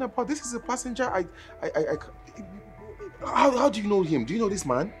talking about? This is a passenger. How do you know him? Do you know this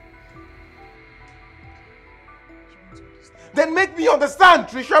man? Then make me understand,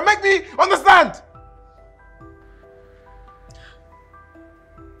 Trisha. Make me understand.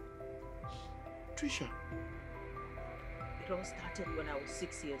 Trisha. It all started when I was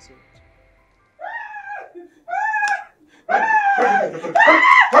 6 years old.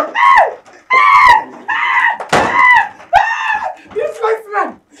 Useless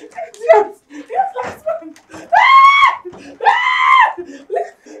man! Idiot! Useless man! Daddy,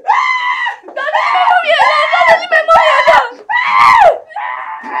 leave my mommy alone! Daddy, leave my mommy alone!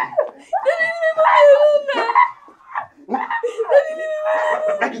 Daddy, leave my mommy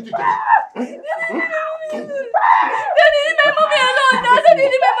alone! Daddy, leave my mommy alone! Daddy, leave my mommy alone! Daddy,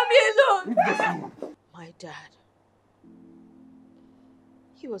 leave my mommy alone! My dad.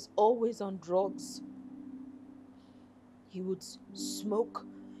 He was always on drugs. He would smoke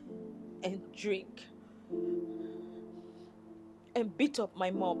and drink and beat up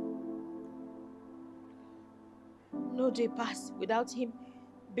my mom. No day passed without him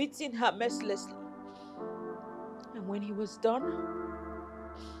beating her mercilessly. And when he was done,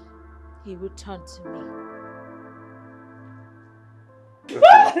 he would turn to me.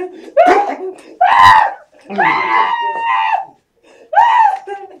 Yeah.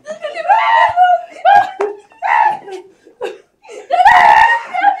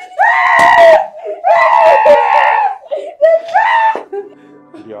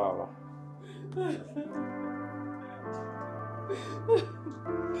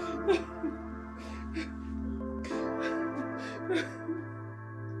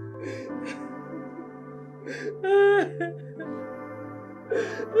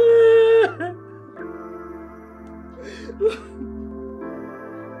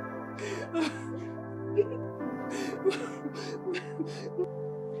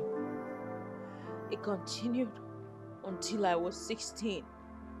 It continued until I was 16.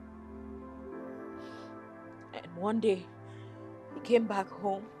 And one day, he came back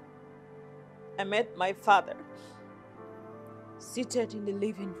home. I met my father, seated in the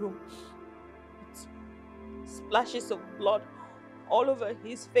living room, with splashes of blood all over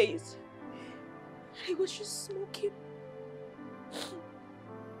his face. He was just smoking.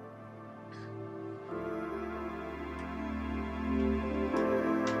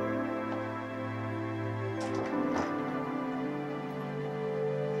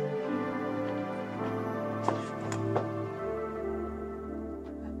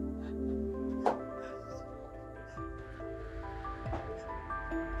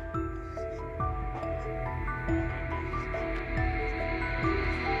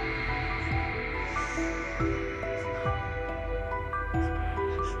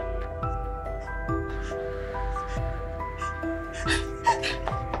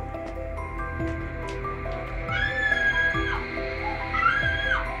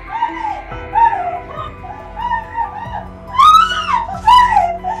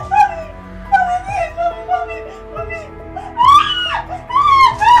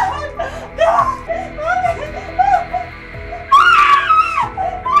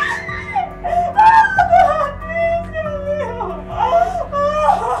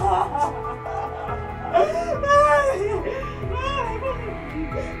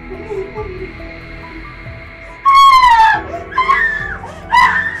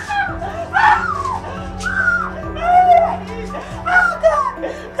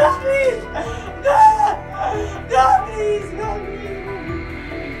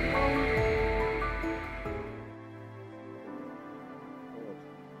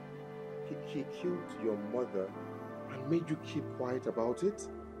 He killed your mother and made you keep quiet about it?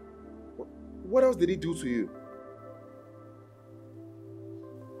 What else did he do to you?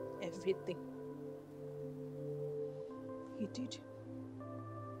 Everything. He did.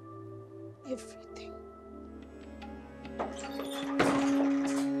 Everything.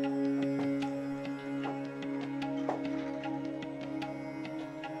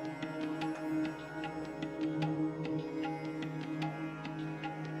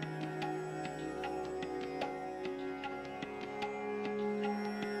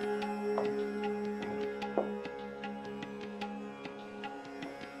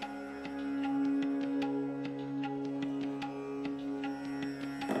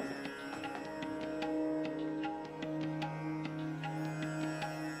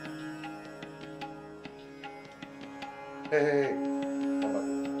 Hey. Come on.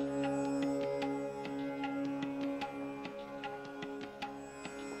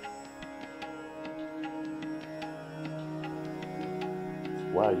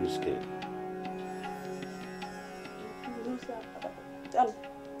 Why are you scared? No, sir.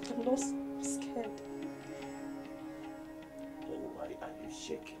 I'm not scared. Then why are you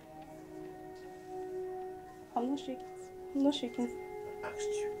shaking? I'm not shaking. I'm not shaking. I asked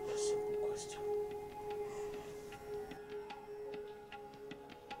you a simple question.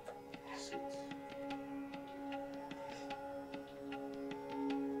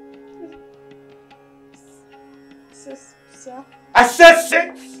 Sit. Sir. I said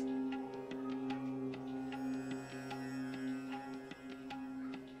sit!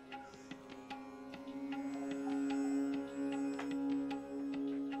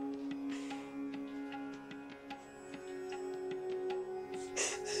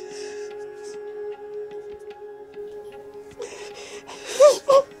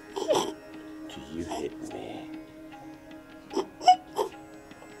 Do you hate me?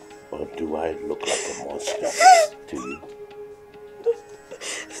 Or do I look like a monster to you?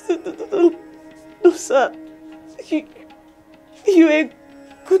 No, sir. You're a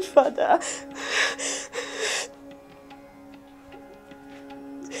good father.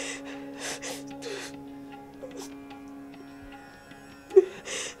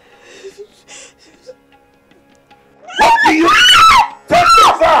 What do you take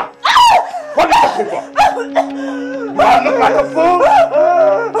over? What are you looking for? Do I look like a fool?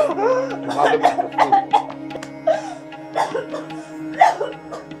 Do I look like a fool?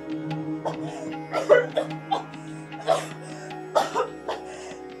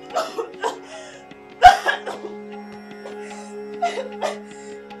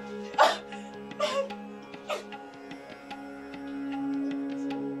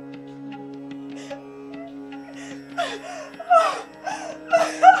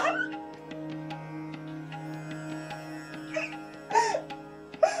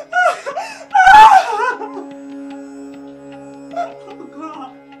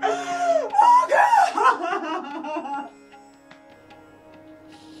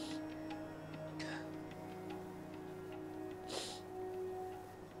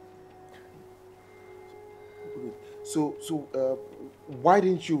 So, why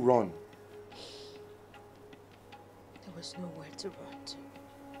didn't you run? There was nowhere to run to.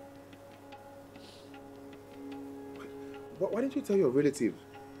 Why didn't you tell your relative?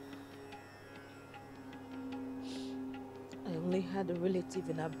 I only had a relative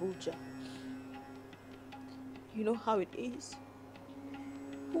in Abuja. You know how it is.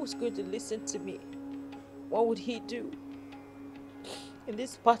 Who's going to listen to me? What would he do? In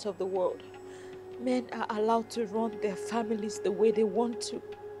this part of the world, men are allowed to run their families the way they want to.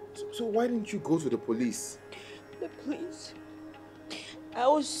 So why didn't you go to the police? The police? I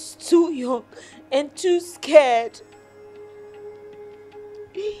was too young and too scared.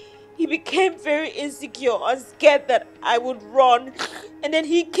 He became very insecure and scared that I would run, and then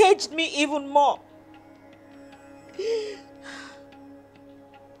he caged me even more.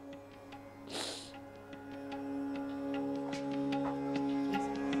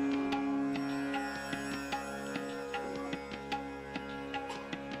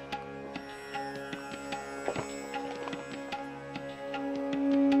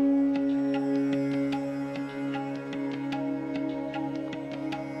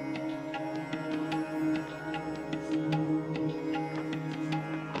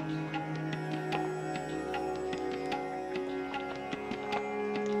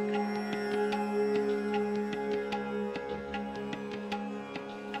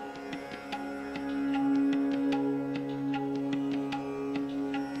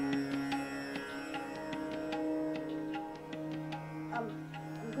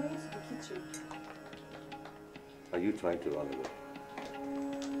 Are you trying to run away?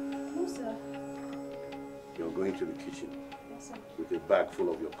 No, sir. You're going to the kitchen Yes, sir. with a bag full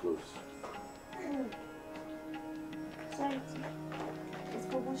of your clothes. Oh. Sorry, sir. It's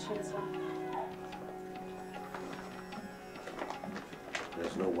for washing, sir.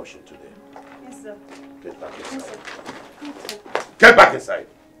 There's no washing today. Yes, sir. Get back Yes, inside. sir. Get back inside!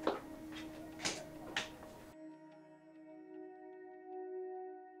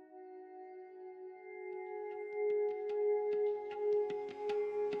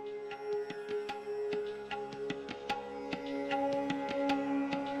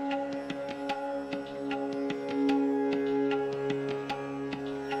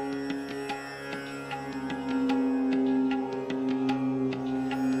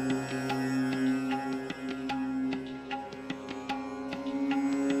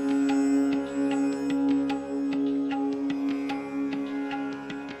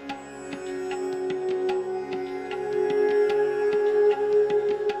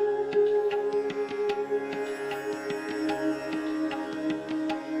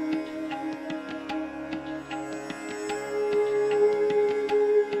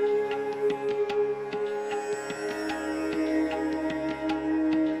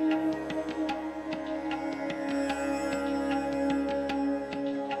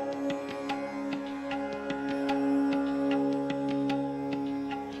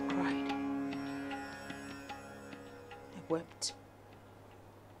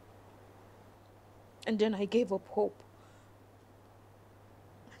 And then I gave up hope.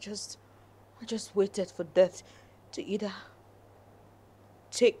 I just waited for death to either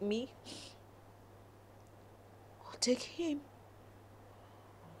take me or take him.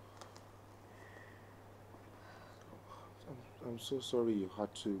 I'm so sorry you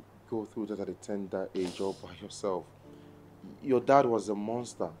had to go through that at a tender age all by yourself. Your dad was a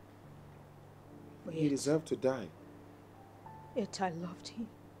monster. He deserved to die. Yet I loved him.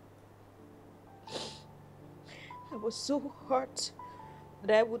 I was so hurt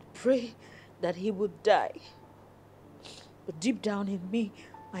that I would pray that he would die. But deep down in me,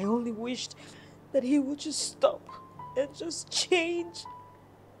 I only wished that he would just stop and just change.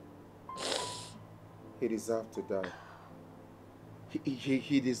 He deserved to die.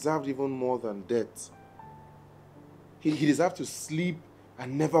 He deserved even more than death. He deserved to sleep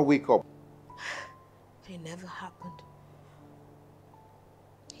and never wake up. It never happened.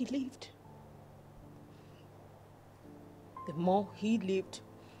 He lived. The more he lived,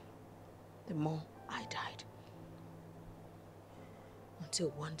 the more I died. Until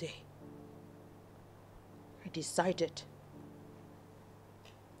one day, I decided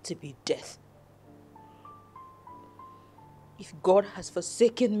to be death. If God has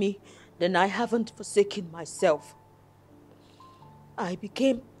forsaken me, then I haven't forsaken myself. I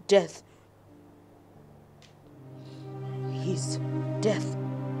became death. His death.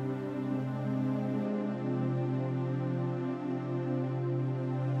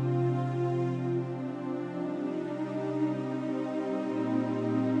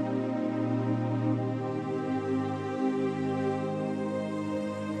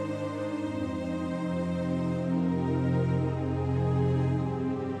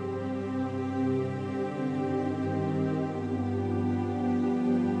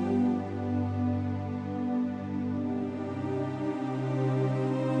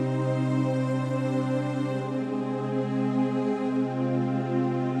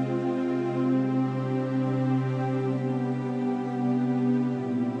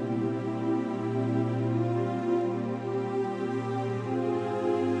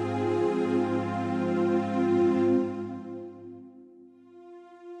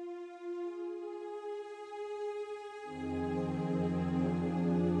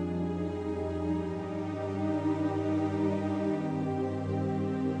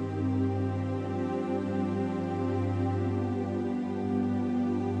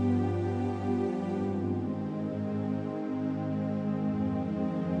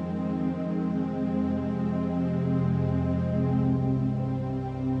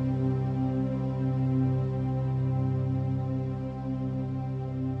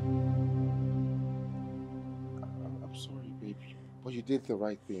 But you did the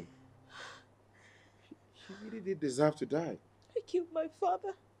right thing. He really did deserve to die. I killed my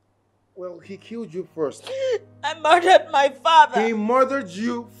father. Well, he killed you first. I murdered my father. He murdered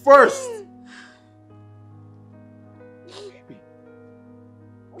you first. Baby,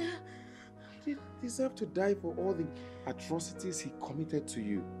 he did deserve to die for all the atrocities he committed to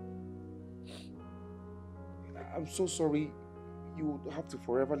you. I'm so sorry. You would have to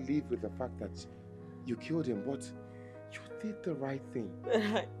forever live with the fact that you killed him, but you did the right thing.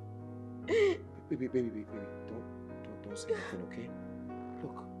 Baby, don't say nothing, okay?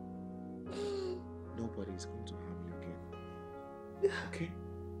 Look, nobody is going to harm you again, okay?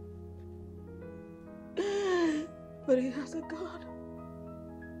 But he has a gun.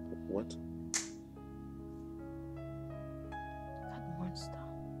 What? That monster.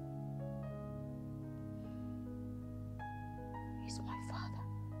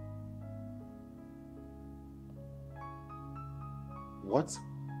 What?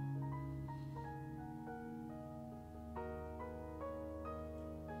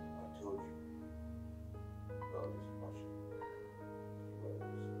 I told you. God is passion.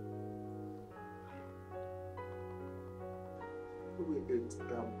 Wait,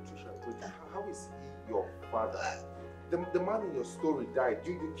 Trisha, how is he your father? The man in your story died.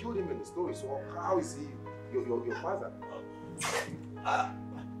 You killed him in the story, so how is he your father? I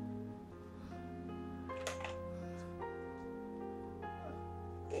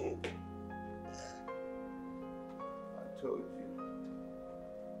told you,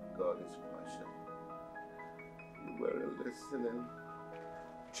 God is passion. You weren't listening.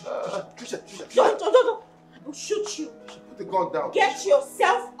 Trisha. No. I'll shoot you. Put the gun down. Get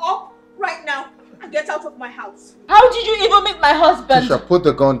yourself up right now and get out of my house. How did you even meet my husband? Trisha, put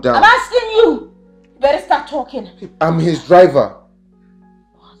the gun down. I'm asking you. You better start talking. I'm his driver.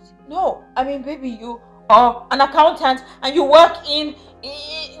 No, I mean, baby, you are an accountant and you work in...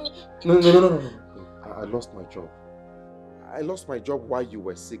 No. I lost my job. I lost my job while you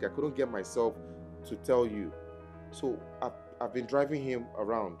were sick. I couldn't get myself to tell you. So I've been driving him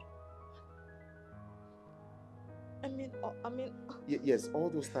around. I mean... Yes, all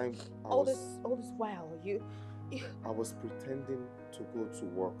those times all this while, you... I was pretending to go to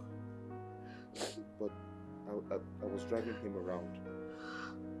work. But I was driving him around.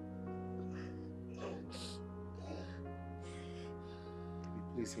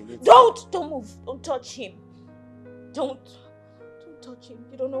 Please, he needs... Don't move. Don't touch him. Don't touch him.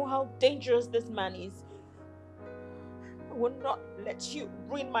 You don't know how dangerous this man is. I will not let you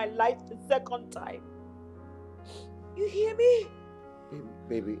ruin my life the second time. You hear me?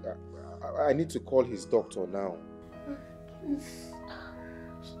 Baby, I need to call his doctor now. Please.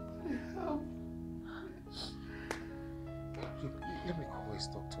 Help. Let me call his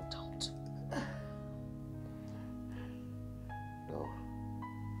doctor. Don't. No.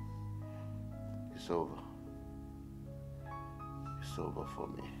 It's over. It's over for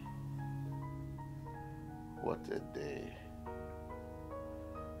me. What a day.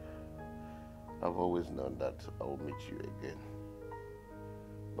 I've always known that I will meet you again.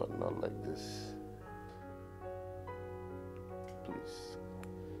 But not like this. Please,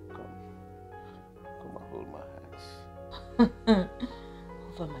 come and hold my hands.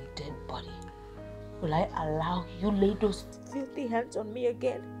 Over my dead body. Will I allow you lay those filthy hands on me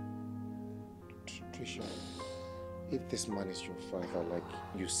again? Trisha, if this man is your father like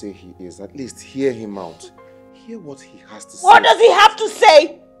you say he is, at least hear him out. Hear what he has to say. What does he have to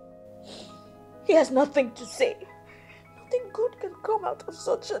say? He has nothing to say. Nothing good can come out of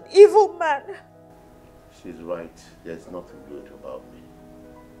such an evil man. She's right. There's nothing good about me.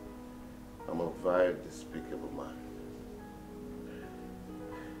 I'm a vile, despicable man.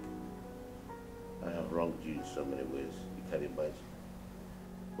 I have wronged you in so many ways, you can't imagine.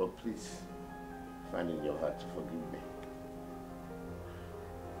 But please, find in your heart to forgive me.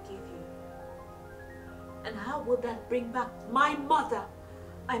 Forgive you? And how will that bring back my mother?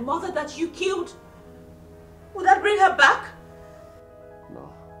 My mother that you killed? Will that bring her back?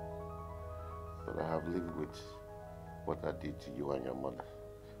 No. But I have lived with what I did to you and your mother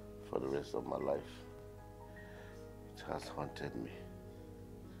for the rest of my life. It has haunted me.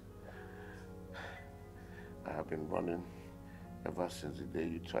 I have been running ever since the day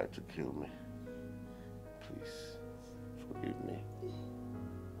you tried to kill me. Please, forgive me. Please.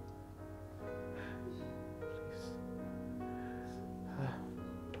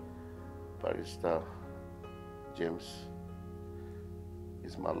 Barrister James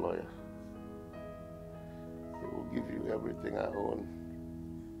is my lawyer. He will give you everything I own.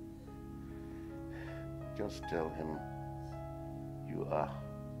 Just tell him you are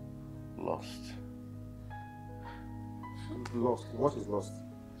lost. Lost? What is lost?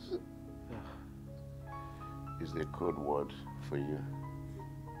 Is the code word for you.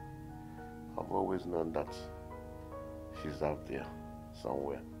 I've always known that she's out there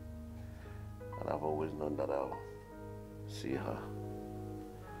somewhere. And I've always known that I'll see her.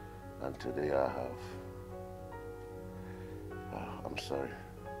 And today I have. I'm sorry.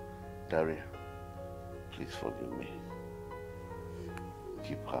 Dari, please forgive me.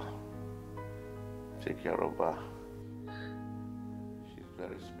 Keep her. Take care of her. She's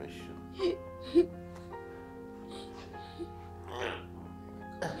very special.